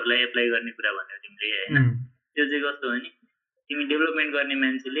जबहरूलाई एप्लाई गर्ने कुरा भन्यो तिमीले होइन त्यो चाहिँ कस्तो हो नि तिमी डेभलपमेन्ट गर्ने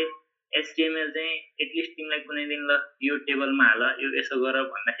मान्छेले एचटिएमएल चाहिँ एटलिस्ट तिमीलाई कुनै दिन ल यो टेबलमा हाल यो यसो गर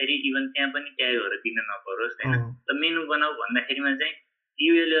भन्दाखेरि इभन त्यहाँ पनि ट्यागहरू दिन नपरोस् होइन त मेनु बनाऊ भन्दाखेरिमा चाहिँ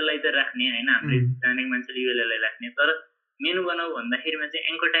युएलएललाई त राख्ने होइन हामीले जानेको मान्छेले युएलएललाई राख्ने तर मेनु बनाऊ भन्दाखेरिमा चाहिँ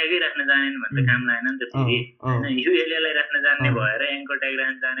एङ्कर ट्यागै राख्न जानेन भने त काम लागेन नि त फेरि होइन युएलएललाई राख्न जान्ने भएर एङ्कर ट्याग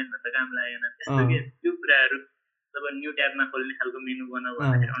राख्न जानेन भने त काम लागेन त्यस्तो के त्यो कुराहरू जब न्यू ट्याबमा खोल्ने खालको मेनु बनाऊ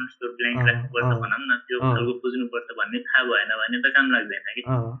भन्दाखेरि अनस्टोर ब्ल्याङ्क राख्नुपर्छ भनौँ न त्यो खालको खोज्नुपर्छ भन्ने थाहा भएन भने त काम लाग्दैन कि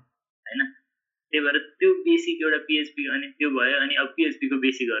होइन त्यही भएर त्यो बेसिक एउटा पिएचपी अनि त्यो भयो अनि अब पिएचपीको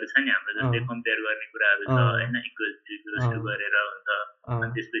बेसिकहरू छ नि हाम्रो जस्तै कम्पेयर गर्ने कुराहरू छ होइन इक्वल सुरु गरेर हुन्छ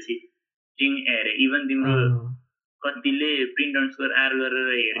अनि त्यसपछि स्ट्रिङ एरे इभन तिम्रो कतिले प्रिन्ट अन्डरस्कोर आर गरेर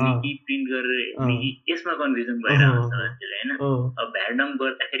हेर्ने कि प्रिन्ट गरेर हेर्ने कि यसमा कन्फ्युजन भइरहेको हुन्छ मान्छेले होइन अब भ्याडम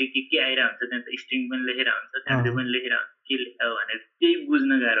गर्दाखेरि के आइरहेको हुन्छ त्यहाँ त स्ट्रिङ पनि लेखेर हुन्छ त्यहाँ त्यो पनि लेखेर हुन्छ के लेख भनेर त्यही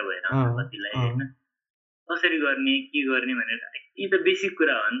बुझ्न गाह्रो भइरहेको हुन्छ कतिलाई होइन कसरी गर्ने के गर्ने भनेर यी त बेसिक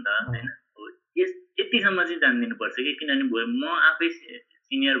कुरा हो नि त होइन यतिसम्म चाहिँ जानिदिनुपर्छ कि किनभने म आफै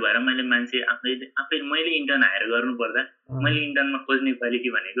सिनियर भएर मैले मान्छे आफै मैले इन्टर्न हायर गर्नुपर्दा मैले इन्टर्नमा खोज्ने क्वालिटी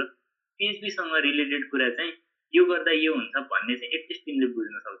भनेको पिएचपीसँग रिलेटेड कुरा चाहिँ यो गर्दा यो हुन्छ भन्ने चाहिँ एटलिस्ट तिमीले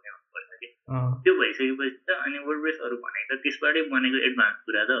बुझ्न सक्ने हुनुपर्छ कि त्यो भइसकेपछि त अनि वर्डप्रेसहरू भनेको त त्यसबाटै बनेको एडभान्स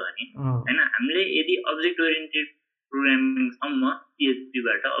कुरा त हो नि होइन हामीले यदि अब्जेक्ट ओरिएन्टेड प्रोग्रामिङसम्म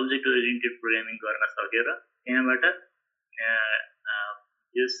पिएचपीबाट अब्जेक्ट ओरिएन्टेड प्रोग्रामिङ गर्न सक्यो र त्यहाँबाट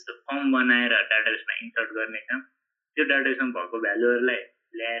यस फर्म बनाएर डाटाबेसमा इन्सर्ट गर्ने काम त्यो डाटाबेसमा भएको भ्यालुहरूलाई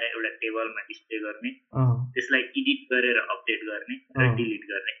ल्याएर एउटा टेबलमा डिस्प्ले गर्ने त्यसलाई एडिट गरेर अपडेट गर्ने र डिलिट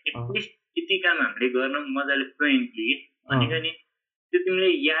गर्ने एटलिस्ट यति काम हामीले गर्न मजाले फ्लुएन्टली भनेको नि त्यो तिमीले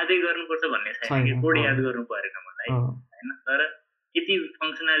यादै गर्नुपर्छ भन्ने छैन कि कोड याद गर्नु परेन मलाई होइन तर यति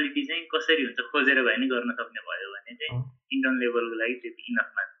फङ्सनालिटी चाहिँ कसरी हुन्छ खोजेर भए नि गर्न सक्ने भयो भने चाहिँ इन्टर्न लेभलको लागि त्यति इनफ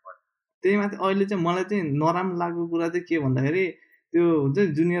मात्र पर्छ त्यही माथि अहिले चाहिँ मलाई चाहिँ नराम्रो लागेको कुरा चाहिँ के भन्दाखेरि त्यो हुन्छ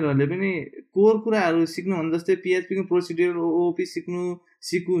जुनियरहरूले पनि कोर कुराहरू सिक्नुभन्दा जस्तै पिएचपीको प्रोसिड्युर ओओपी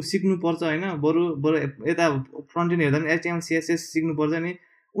सिक्नुपर्छ होइन बरु यता फ्रन्ट एन्ड हेर्दा पनि एचटिएमएल सिएसएस सिक्नुपर्छ नि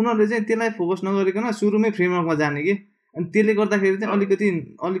उनीहरूले चाहिँ त्यसलाई फोकस नगरिकन सुरुमै फ्रेमवर्कमा जाने कि अनि त्यसले गर्दाखेरि चाहिँ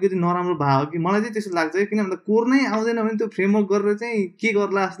अलिकति नराम्रो भयो कि मलाई चाहिँ त्यस्तो लाग्छ कि किन भन्दा कोर नै आउँदैन भने त्यो फ्रेमवर्क गरेर चाहिँ के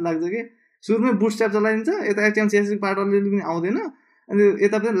गर्ला जस्तो लाग्छ कि सुरुमै बुटस्ट्र्याप चलाइदिन्छ यता एचटिएमएल सिएसएस पार्ट अलिअलि पनि आउँदैन अनि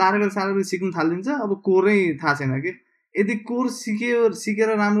यता पनि लारेबेल सिक्नु थालिदिन्छ अब कोरै थाहा छैन कि यदि कोर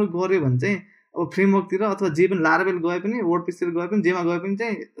सिकेर राम्रो गऱ्यो भने चाहिँ अब फ्रेमवर्कतिर अथवा जे पनि लारेबेल गए पनि वर्डप्रेसतिर गए पनि जेमा गए पनि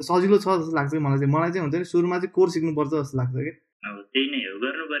चाहिँ सजिलो छ जस्तो लाग्छ कि मलाई चाहिँ हुन्छ नि सुरुमा चाहिँ कोर सिक्नुपर्छ जस्तो लाग्छ कि अब त्यही नै हो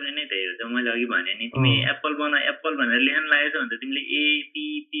गर्नुपर्ने नै त्यही हो मैले अघि भने नि तिमी एप्पल भनेर लेख्न लागेको छ भने त तिमीले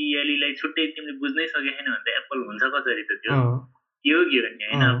एपिपिएलईलाई छुट्टै तिमीले बुझ्नै सकेको छैन भने त एप्पल हुन्छ कसरी त त्यो के हो नि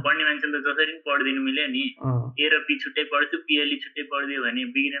होइन पढ्ने मान्छेले त जसरी पनि पढिदिनु मिल्यो नि ए र पी छुट्टै पढ्छु पिएलई छुट्टै पढिदियो भने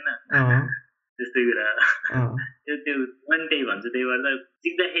बिग्रेन त्यस्तै कुरा त्यो पनि त्यही भन्छु त्यही भएर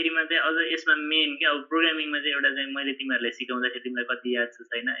सिक्दाखेरिमा चाहिँ अझ यसमा मेन कि अब प्रोग्रामिङमा चाहिँ एउटा चाहिँ मैले तिमीहरूलाई सिकाउँदाखेरि तिमीलाई कति याद छ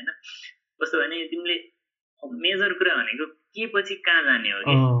छैन होइन कस्तो भने तिमीले मेजर कुरा भनेको के पछि कहाँ जाने हो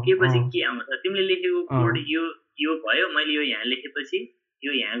कि के पछि के आउँछ तिमीले लेखेको कोड यो भयो मैले यो यहाँ लेखेपछि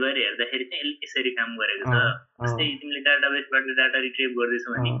यो यहाँ गएर हेर्दाखेरि चाहिँ यसरी काम गरेको छ जस्तै तिमीले डाटाबेसबाट डाटा रिट्रिभ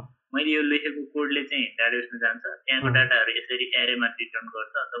गर्दैछौ भने मैले यो लेखेको कोडले चाहिँ डाटाबेसमा जान्छ त्यहाँको डाटाहरू यसरी एरेमा रिटर्न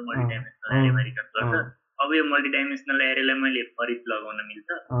गर्छ अथवा मल्टिडाइमेन्सनल एरेमा रिटर्न गर्छ अब यो मल्टिडाइमेन्सनल एरेलाई मैले फरिच लगाउन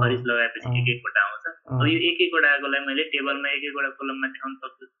मिल्छ फरिच लगाएपछि एक एकवटा आउँछ अब यो एक एकवटा आएकोलाई मैले टेबलमा एक एकवटा कोलममा देखाउन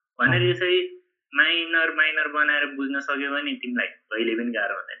सक्छु भनेर यसरी माइनर बनाएर बुझ्न सक्यो भने तिमीलाई कहिले पनि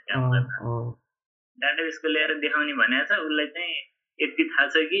गाह्रो हुँदैन काम गर्न डाटाबेसको ल्याएर देखाउने भनेको छ उसलाई चाहिँ यति थाहा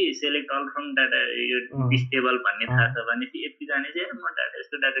छ कि सेलेक्ट अल फ्रम डाटा यो डिस्टेबल भन्ने थाहा छ भनेपछि यति जाने चाहिँ म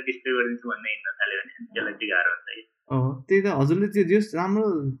डाटाबेसको डाटा डिस्प्ले गरिदिन्छु भन्ने हिँड्न थाल्यो भने त्यसलाई चाहिँ गाह्रो हुन्छ कि त्यही त हजुरले त्यो राम्रो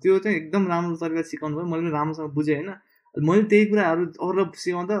त्यो चाहिँ एकदम राम्रो तरिकाले सिकाउनु भयो मैले पनि राम्रोसँग बुझेँ होइन मैले त्यही कुराहरू अरूलाई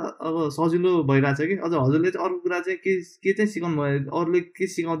सिकाउँदा अब सजिलो भइरहेछ कि अझ हजुरले चाहिँ अर्को कुरा चाहिँ के चाहिँ सिकाउनु भयो, अरूले के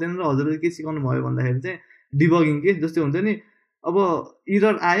सिकाउँदैन र हजुरले के सिकाउनु भयो भन्दाखेरि चाहिँ डिबगिङ के जस्तै हुन्छ नि, अब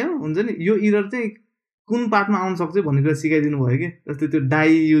इरर आयो हुन्छ नि, यो इरर चाहिँ कुन पार्टमा आउन सक्छ भन्ने कुरा सिकाइदिनु भयो कि। जस्तै त्यो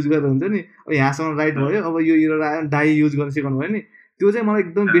डाई युज गरेर हुन्छ नि, अब यहाँसम्म राइट भयो, अब यो इरर आयो डाई युज गर्न सिकाउनु भयो नि, त्यो चाहिँ मलाई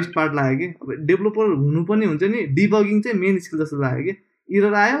एकदम बेस्ट पार्ट लाग्यो कि। अब डेभलोपर हुनु पनि हुन्छ नि, डिबगिङ चाहिँ मेन स्किल जस्तो लाग्यो कि।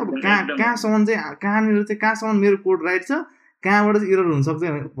 इरर आयो, अब कहाँसम्म चाहिँ कहाँनिर चाहिँ कहाँसम्म मेरो कोड राइट छ, कहाँबाट चाहिँ इरर हुनसक्छ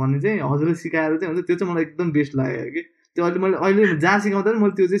भन्ने चाहिँ हजुरले सिकाएर चाहिँ हुन्छ, त्यो चाहिँ मलाई एकदम बेस्ट लाग्यो कि। त्यो अहिले जहाँ सिकाउँदा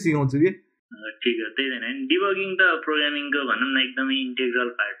मैले त्यो चाहिँ सिकाउँछु कि। ठिक हो, त्यही होइन डिबगिङ त प्रोग्रामिङको भनौँ न एकदमै इन्टेग्रल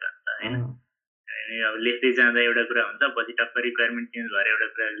पार्ट हुन्छ होइन। अब लेख्दै जाँदा एउटा कुरा हुन्छ, पछि टक्क रिक्वायरमेन्ट चेन्ज भएर एउटा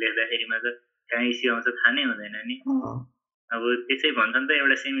कुरा लेख्दाखेरिमा त कहाँ इस्यु आउँछ थाहा नै हुँदैन नि। अब त्यसै भन्छ नि त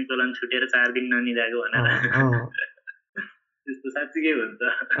एउटा सेमिकोलन छुटेर 4 दिन ननिदाएको भनेर, त्यस्तो साँच्चीकै हुन्छ।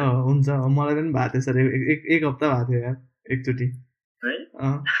 हुन्छ, मलाई पनि भएको थियो सर, एक हप्ता भएको थियो यार एकचोटि है।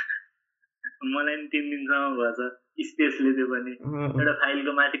 मलाई पनि 3 दिनसम्म भएछ स्पेसले, त्यो पनि एउटा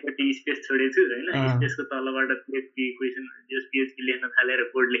फाइलको माथिपट्टि स्पेस छोडेछु होइन, स्पेसको तलबाट क्वेसन पिएचपी लेख्न थालेर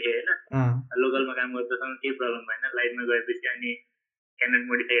कोड लेखेँ होइन। लोकलमा काम गर्दासँग केही प्रब्लम भएन, लाइनमा गएपछि अनि क्यानट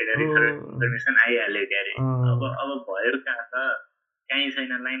मोडिफाई हेरेर इन्फर्मेसन आइहाल्यो क्यारे। अब भयो कहाँ त, कहीँ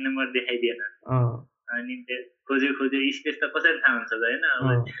छैन, लाइन नम्बर देखाइदिएन। अनि खोज्यो स्पेस त कसरी थाहा हुन्छ त होइन।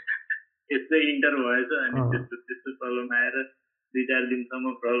 अब त्यस्तो इन्टर भएछ, अनि त्यस्तो प्रब्लम आएर 2-4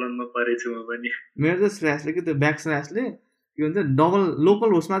 दिनसम्म प्रब्लममा परेछु म पनि। मेरो त स्ल्यासले कि त्यो ब्याक स्ल्यासले के भन्छ, डबल लोकल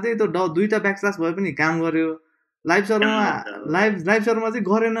होस्टमा चाहिँ त्यो 2टा ब्याक स्ल्यास भए पनि काम गर्यो, लाइभ सर्भरमा चाहिँ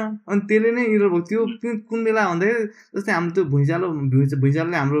गरेन, अनि त्यसले नै इरर भयो। त्यो कुन बेला भन्दाखेरि जस्तै हाम्रो त्यो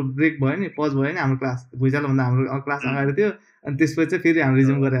भुइँचालोले हाम्रो ब्रेक भयो नि, पज भयो नि हाम्रो क्लास, भुइँचालो भन्दा हाम्रो क्लास अगाडि थियो, अनि त्यसपछि चाहिँ फेरि हाम्रो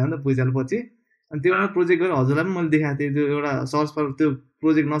रिज्युम गरेर हो नि त भुइँचालो पछि। अनि त्यो प्रोजेक्ट गरेर हजुरलाई पनि मैले देखाएको थिएँ, त्यो एउटा सर्च फर त्यो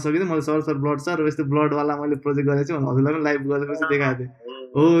प्रोजेक्ट नसकिँदै मैले सर्च फर ब्लड सर यस्तो ब्लडवाला मैले प्रोजेक्ट गरेको छु भने हजुरलाई पनि लाइभ गरेपछि देखाएको थिएँ।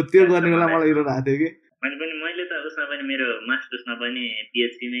 हो, त्यो गर्ने बेला मलाई इरर आएको थियो कि। मैले त उसमा पनि मेरो मास्टर्समा पनि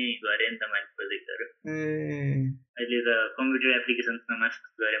पिएचपीमै गरेँ नि त मैले प्रोजेक्टहरू। अहिले त कम्प्युटर एप्लिकेसन्समा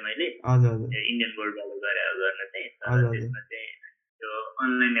मास्टर्स गरेँ मैले। इन्डियन बोर्डबाट गरेँ गर्न चाहिँ। त्यसमा चाहिँ त्यो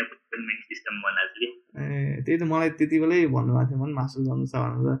अनलाइन एपोइन्टमेन्ट सिस्टम बनाएको छु कि। त्यही त मलाई त्यति बेलै भन्नुभएको थियो, मलाई मास्टर्स गर्नु छ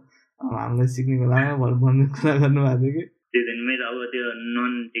भनेर हामीलाई सिक्ने बेलामा भन्ने कुरा गर्नुभएको थियो कि। त्यही त मेरो अब त्यो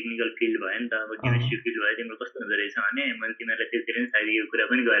नन टेक्निकल फिल्ड भयो नि त, अब केमिस्ट्री फिल्ड भयो, तिम्रो कस्तो हुँदो रहेछ भने मैले तिमीहरूलाई त्यतिखेर नि सायद यो कुरा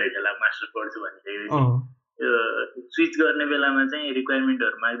पनि गरेको थिएँ, मास्टर्स पढ्छु भनिसकेपछि त्यो स्विच गर्ने बेलामा चाहिँ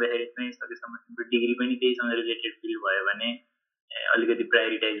रिक्वायरमेन्टहरू माग्दाखेरि चाहिँ सकेसम्म तिम्रो डिग्री पनि त्यहीसँग रिलेटेड फिल्ड भयो भने अलिकति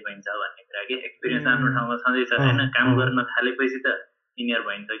प्रायोरिटाइज भइन्छ भन्ने कुरा कि। एक्सपिरियन्स आफ्नो ठाउँमा छँदैछ होइन, काम गर्न थालेपछि त सिनियर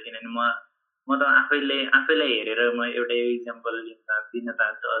भइन्छ। किनभने म त आफैलाई हेरेर म एउटा इक्जाम्पल दिन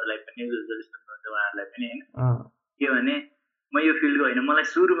चाहन्छु अरूलाई पनि, उहाँहरूलाई पनि होइन। के भने म यो फिल्डको होइन, मलाई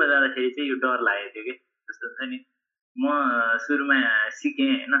सुरुमा जाँदाखेरि चाहिँ यो डर लागेको थियो कि, जस्तो हुन्छ नि म सुरुमा सिकेँ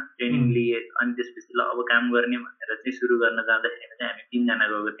होइन, ट्रेनिङ लिएँ, अनि त्यसपछि ल अब काम गर्ने भनेर चाहिँ सुरु गर्न जाँदाखेरि चाहिँ हामी 3 जना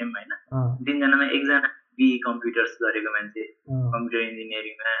गएको थियौँ होइन। 3 जनामा एकजना बिई कम्प्युटर्स गरेको मान्छे, कम्प्युटर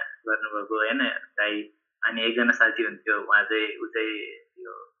इन्जिनियरिङमा गर्नुभएको होइन दाइ, अनि एकजना साथी हुन्थ्यो उहाँ चाहिँ ऊ चाहिँ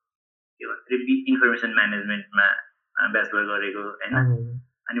यो के भन्छ इन्फर्मेसन म्यानेजमेन्टमा ब्याचलर गरेको होइन।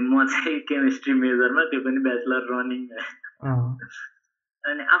 अनि म चाहिँ केमिस्ट्री मेजरमा, त्यो पनि ब्याचलर रनिङ।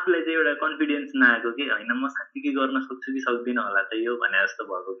 अनि आफूलाई चाहिँ एउटा कन्फिडेन्स नआएको कि होइन म साँच्चीकै गर्न सक्छु कि सक्दिनँ होला त यो भने जस्तो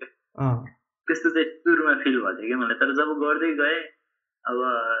भएको क्या। त्यस्तो चाहिँ सुरुमा फिल भएको थियो कि मलाई। तर जब गर्दै गएँ अब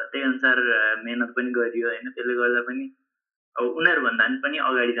त्यही अनुसार मेहनत पनि गरियो होइन, त्यसले गर्दा पनि अब उनीहरूभन्दा पनि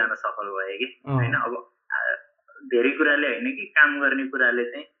अगाडि जान सफल भएँ कि होइन। अब धेरै कुराले होइन कि काम गर्ने कुराले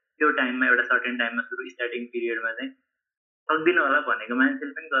चाहिँ त्यो टाइममा एउटा सर्टेन टाइममा सुरु स्टार्टिङ पिरियडमा चाहिँ सक्दिनँ होला भनेको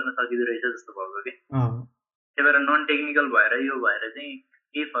मान्छेले पनि गर्न सकिँदो रहेछ जस्तो भएको कि। त्यही भएर नन टेक्निकल भएर यो भएर चाहिँ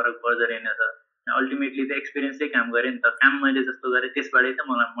केही फरक पर्दो रहेन त। अल्टिमेटली त एक्सपिरियन्सै काम गरेँ नि त, काम मैले जस्तो गरेँ त्यसबाटै चाहिँ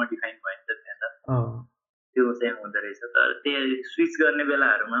मलाई मोडिफाइन भयो नि त त्यहाँ त, त्यो चाहिँ हुँदो रहेछ। तर त्यही स्विच गर्ने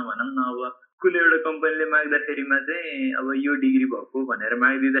बेलाहरूमा भनौँ न अब कुनै एउटा कम्पनीले माग्दाखेरिमा चाहिँ अब यो डिग्री भएको भनेर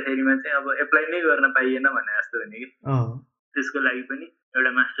मागिदिँदाखेरिमा चाहिँ अब एप्लाई नै गर्न पाइएन भने जस्तो हुने कि। त्यसको लागि पनि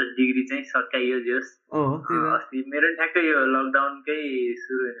एउटा मास्टर्स डिग्री चाहिँ सकाइयो जोस्। अस्ति मेरो ठ्याक्कै यो लकडाउनकै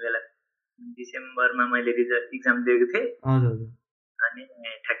सुरु हुने बेला डिसेम्बरमा मैले इक्जाम दिएको थिएँ, अनि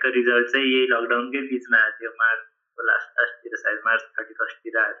ठ्याक्क रिजल्ट चाहिँ यही लकडाउनकै बिचमा आएको थियो, मार्चको लास्टतिर सायद मार्च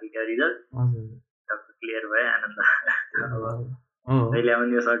 31तिर आएको थियो क्या रिजल्ट। क्लियर भयो, आनन्द। अब अहिले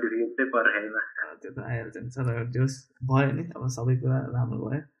आउने यो सर्टिफिकेट चाहिँ पर्खाइमा त्यो त आइहाल्छ नि सर, जोस् भयो नि, अब सबै कुरा राम्रो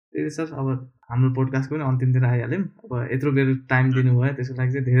भयो। त्यही सर, अब हाम्रो पोडकास्टको पनि अन्तिमतिर आइहाल्यौँ। अब यत्रो बेर टाइम दिनुभयो त्यसको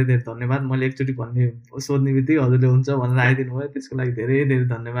लागि चाहिँ धेरै धेरै धन्यवाद। मैले एकचोटि सोध्ने बित्तिकै हजुरले हुन्छ भनेर आइदिनु भयो, त्यसको लागि धेरै धेरै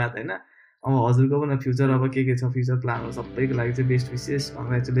धन्यवाद होइन। अब हजुरको पनि फ्युचर अब के छ फ्युचर प्लानहरू सबैको लागि चाहिँ बेस्ट विशेष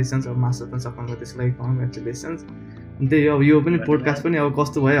कङ्ग्रेचुलेसन्स। अब मास्टर पनि सक्नुभयो त्यसको लागि कङ्ग्रेचुलेसन्स। अनि त्यही अब यो पनि पोडकास्ट पनि अब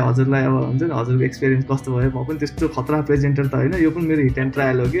कस्तो भयो हजुरलाई अब हुन्छ नि हजुरको एक्सपिरियन्स कस्तो भयो। म पनि त्यस्तो खतरा प्रेजेन्टर त होइन, यो पनि मेरो हिट एन्ड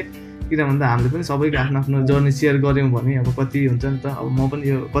ट्रायल हो कि किन भन्दा हामीले पनि सबैको आफ्नो आफ्नो जर्नी सेयर गऱ्यौँ भने अब कति हुन्छ नि त। अब म पनि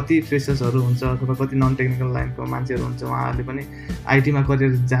यो कति फ्रेसर्सहरू हुन्छ अथवा कति नन टेक्निकल लाइनको मान्छेहरू हुन्छ उहाँहरूले पनि आइटीमा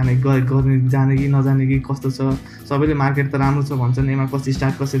करियर जाने कि नजाने कि कस्तो छ, सबैले मार्केट त राम्रो छ भन्छन्, यसमा कसरी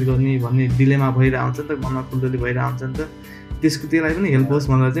स्टार्ट कसरी गर्ने भन्ने डिलेमा भइरहेको हुन्छ नि त, मनमा खुल्दुली भइरहेको हुन्छ नि त। त्यसलाई पनि हेल्प होस्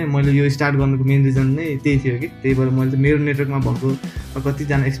भनेर चाहिँ मैले यो स्टार्ट गर्नुको मेन रिजन नै त्यही थियो कि त्यही भएर मैले मेरो नेटवर्कमा भएको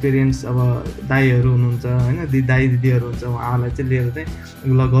कतिजना एक्सपिरियन्स अब दाईहरू हुनुहुन्छ होइन, दाई दिदीहरू हुन्छ उहाँहरूलाई चाहिँ लिएर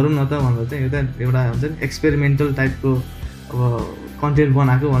चाहिँ ल गरौँ न त भनेर चाहिँ एउटा हुन्छ नि एक्सपेरिमेन्टल टाइपको अब कन्टेन्ट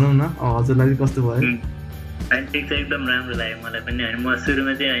बनाएको भनौँ न। हजुरलाई चाहिँ कस्तो भयो? ठिक छ, एकदम राम्रो लाग्यो मलाई पनि होइन। म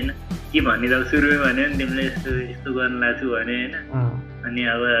सुरुमा चाहिँ होइन के भनिरहेको सुरुमै भन्यो नि तिमीले यस्तो गर्न लाग्छु भने होइन, अनि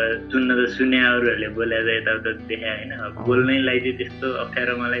अब सुन्न त सुने अरूहरूले बोलेर यताउता देखाएँ होइन। अब बोल्नैलाई चाहिँ त्यस्तो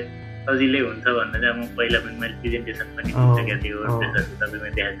अप्ठ्यारो मलाई सजिलै हुन्छ भन्दा चाहिँ म पहिला पनि मैले प्रेजेन्टेसन पनि दिइसकेको थिएँ वर्डप्रेसहरू तपाईँमा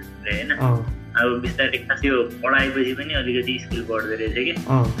देखाएको छु होइन। अब बिस्तारै खास यो पढाएपछि पनि अलिकति स्किल बढ्दो रहेछ कि,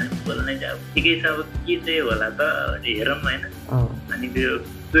 अनि बोल्नै चाहिँ अब ठिकै छ। अब के चाहिँ होला त हेरौँ होइन। अनि त्यो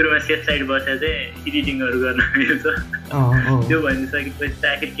सुरुमा सेफ साइड बसेर चाहिँ एडिटिङहरू गर्न मिल्छ, त्यो भनिसकेपछि त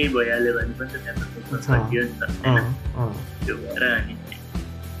आखिर केही भइहाल्यो भने पनि त त्यहाँ सोच्न सकियो नि त होइन। त्यो भएर अनि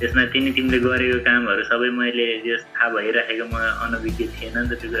त्यसमा तिमीले गरेको कामहरू सबै मैले जस थाहा भइराखेको म अनभिज्ञ थिएन नि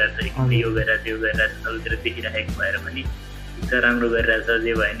त, त्यो कुरा चाहिँ यो गरेर त्यो गरेर सबैतिर देखिराखेको भएर पनि ठिक राम्रो गरिरहेछ।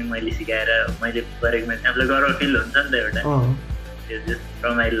 जे भयो नि मैले सिकाएर मैले गरेकोमा चाहिँ आफूलाई गर्व फिल हुन्छ नि त एउटा, त्यो जस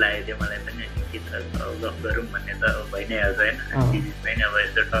रमाइलो लाग्यो थियो मलाई पनि। चित्र गफ गरौँ भन्ने त अब भइ नै हाल्छ होइन, होइन अब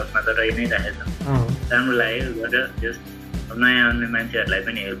यस्तो टकमा त रहि नै राखेको छ। राम्रो लाग्यो गरेर जस नयाँ आउने मान्छेहरूलाई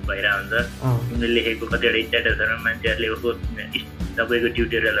पनि हेल्प भइरहेको हुन्छ। तिमीले लेखेको कतिवटा स्ट्याटसहरूमा मान्छेहरूले ओहो तपाईँको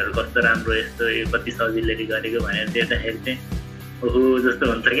ट्युटोरियलहरू कस्तो राम्रो यस्तो यो कति सजिलै गरेको भनेर देख्दाखेरि चाहिँ ओहो जस्तो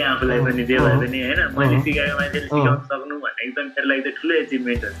हुन्छ कि आफूलाई पनि, जे भए पनि होइन मैले सिकाएको मान्छेले सिकाउन सक्नु भन्ने एकदम मेरो लागि चाहिँ ठुलो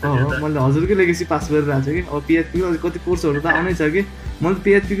एचिभमेन्ट हुन्छ। मैले हजुरकै लेगेसी पास गरिरहेको छु कि अब पिएचपीको कति कोर्सहरू त आउनै छ कि मैले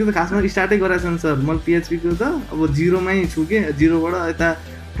पिएचपीको त खासमा स्टार्टै गराएको छु सर। मैले पिएचपीको त अब जिरोमै छु कि जिरोबाट यता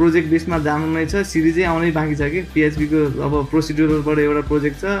प्रोजेक्ट बेसमा जानु नै छ, सिरिजै आउनै बाँकी छ कि। पिएचपीको अब प्रोसिड्युरबाट एउटा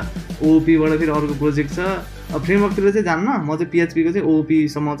प्रोजेक्ट छ, ओओपीबाट फेरि अर्को प्रोजेक्ट छ। अब फ्रेमवर्कतिर चाहिँ जान्न, म चाहिँ पिएचपीको चाहिँ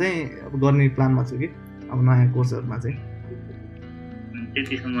ओओपीसम्म चाहिँ अब गर्ने प्लानमा छु कि अब नयाँ कोर्सहरूमा चाहिँ।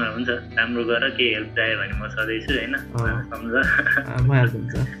 त्यतिसम्म हुन्छ, राम्रो गर। केही हेल्प चाहियो भने म सधैँ छु होइन, सम्झ भइहाल्छ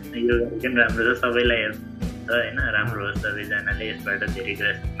हुन्छ। यो गरेको पनि राम्रो छ, सबैलाई हेल्प हुन्छ होइन। राम्रो होस्, सबैजनाले यसबाट धेरै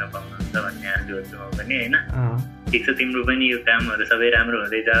कुरा सिक्न पाउनुहुन्छ भन्ने आशा गर्छु म पनि होइन। ठिक छ, तिम्रो पनि यो कामहरू सबै राम्रो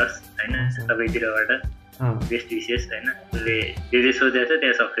हुँदै जाओस् होइन, सबैतिरबाट बेस्ट विशेष होइन। उसले जे सोचेको छ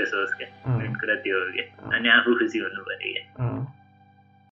त्यहाँ सक्सेस होस् क्या, मेन कुरा त्यो हो क्या। अनि आफू खुसी हुनु पऱ्यो क्या।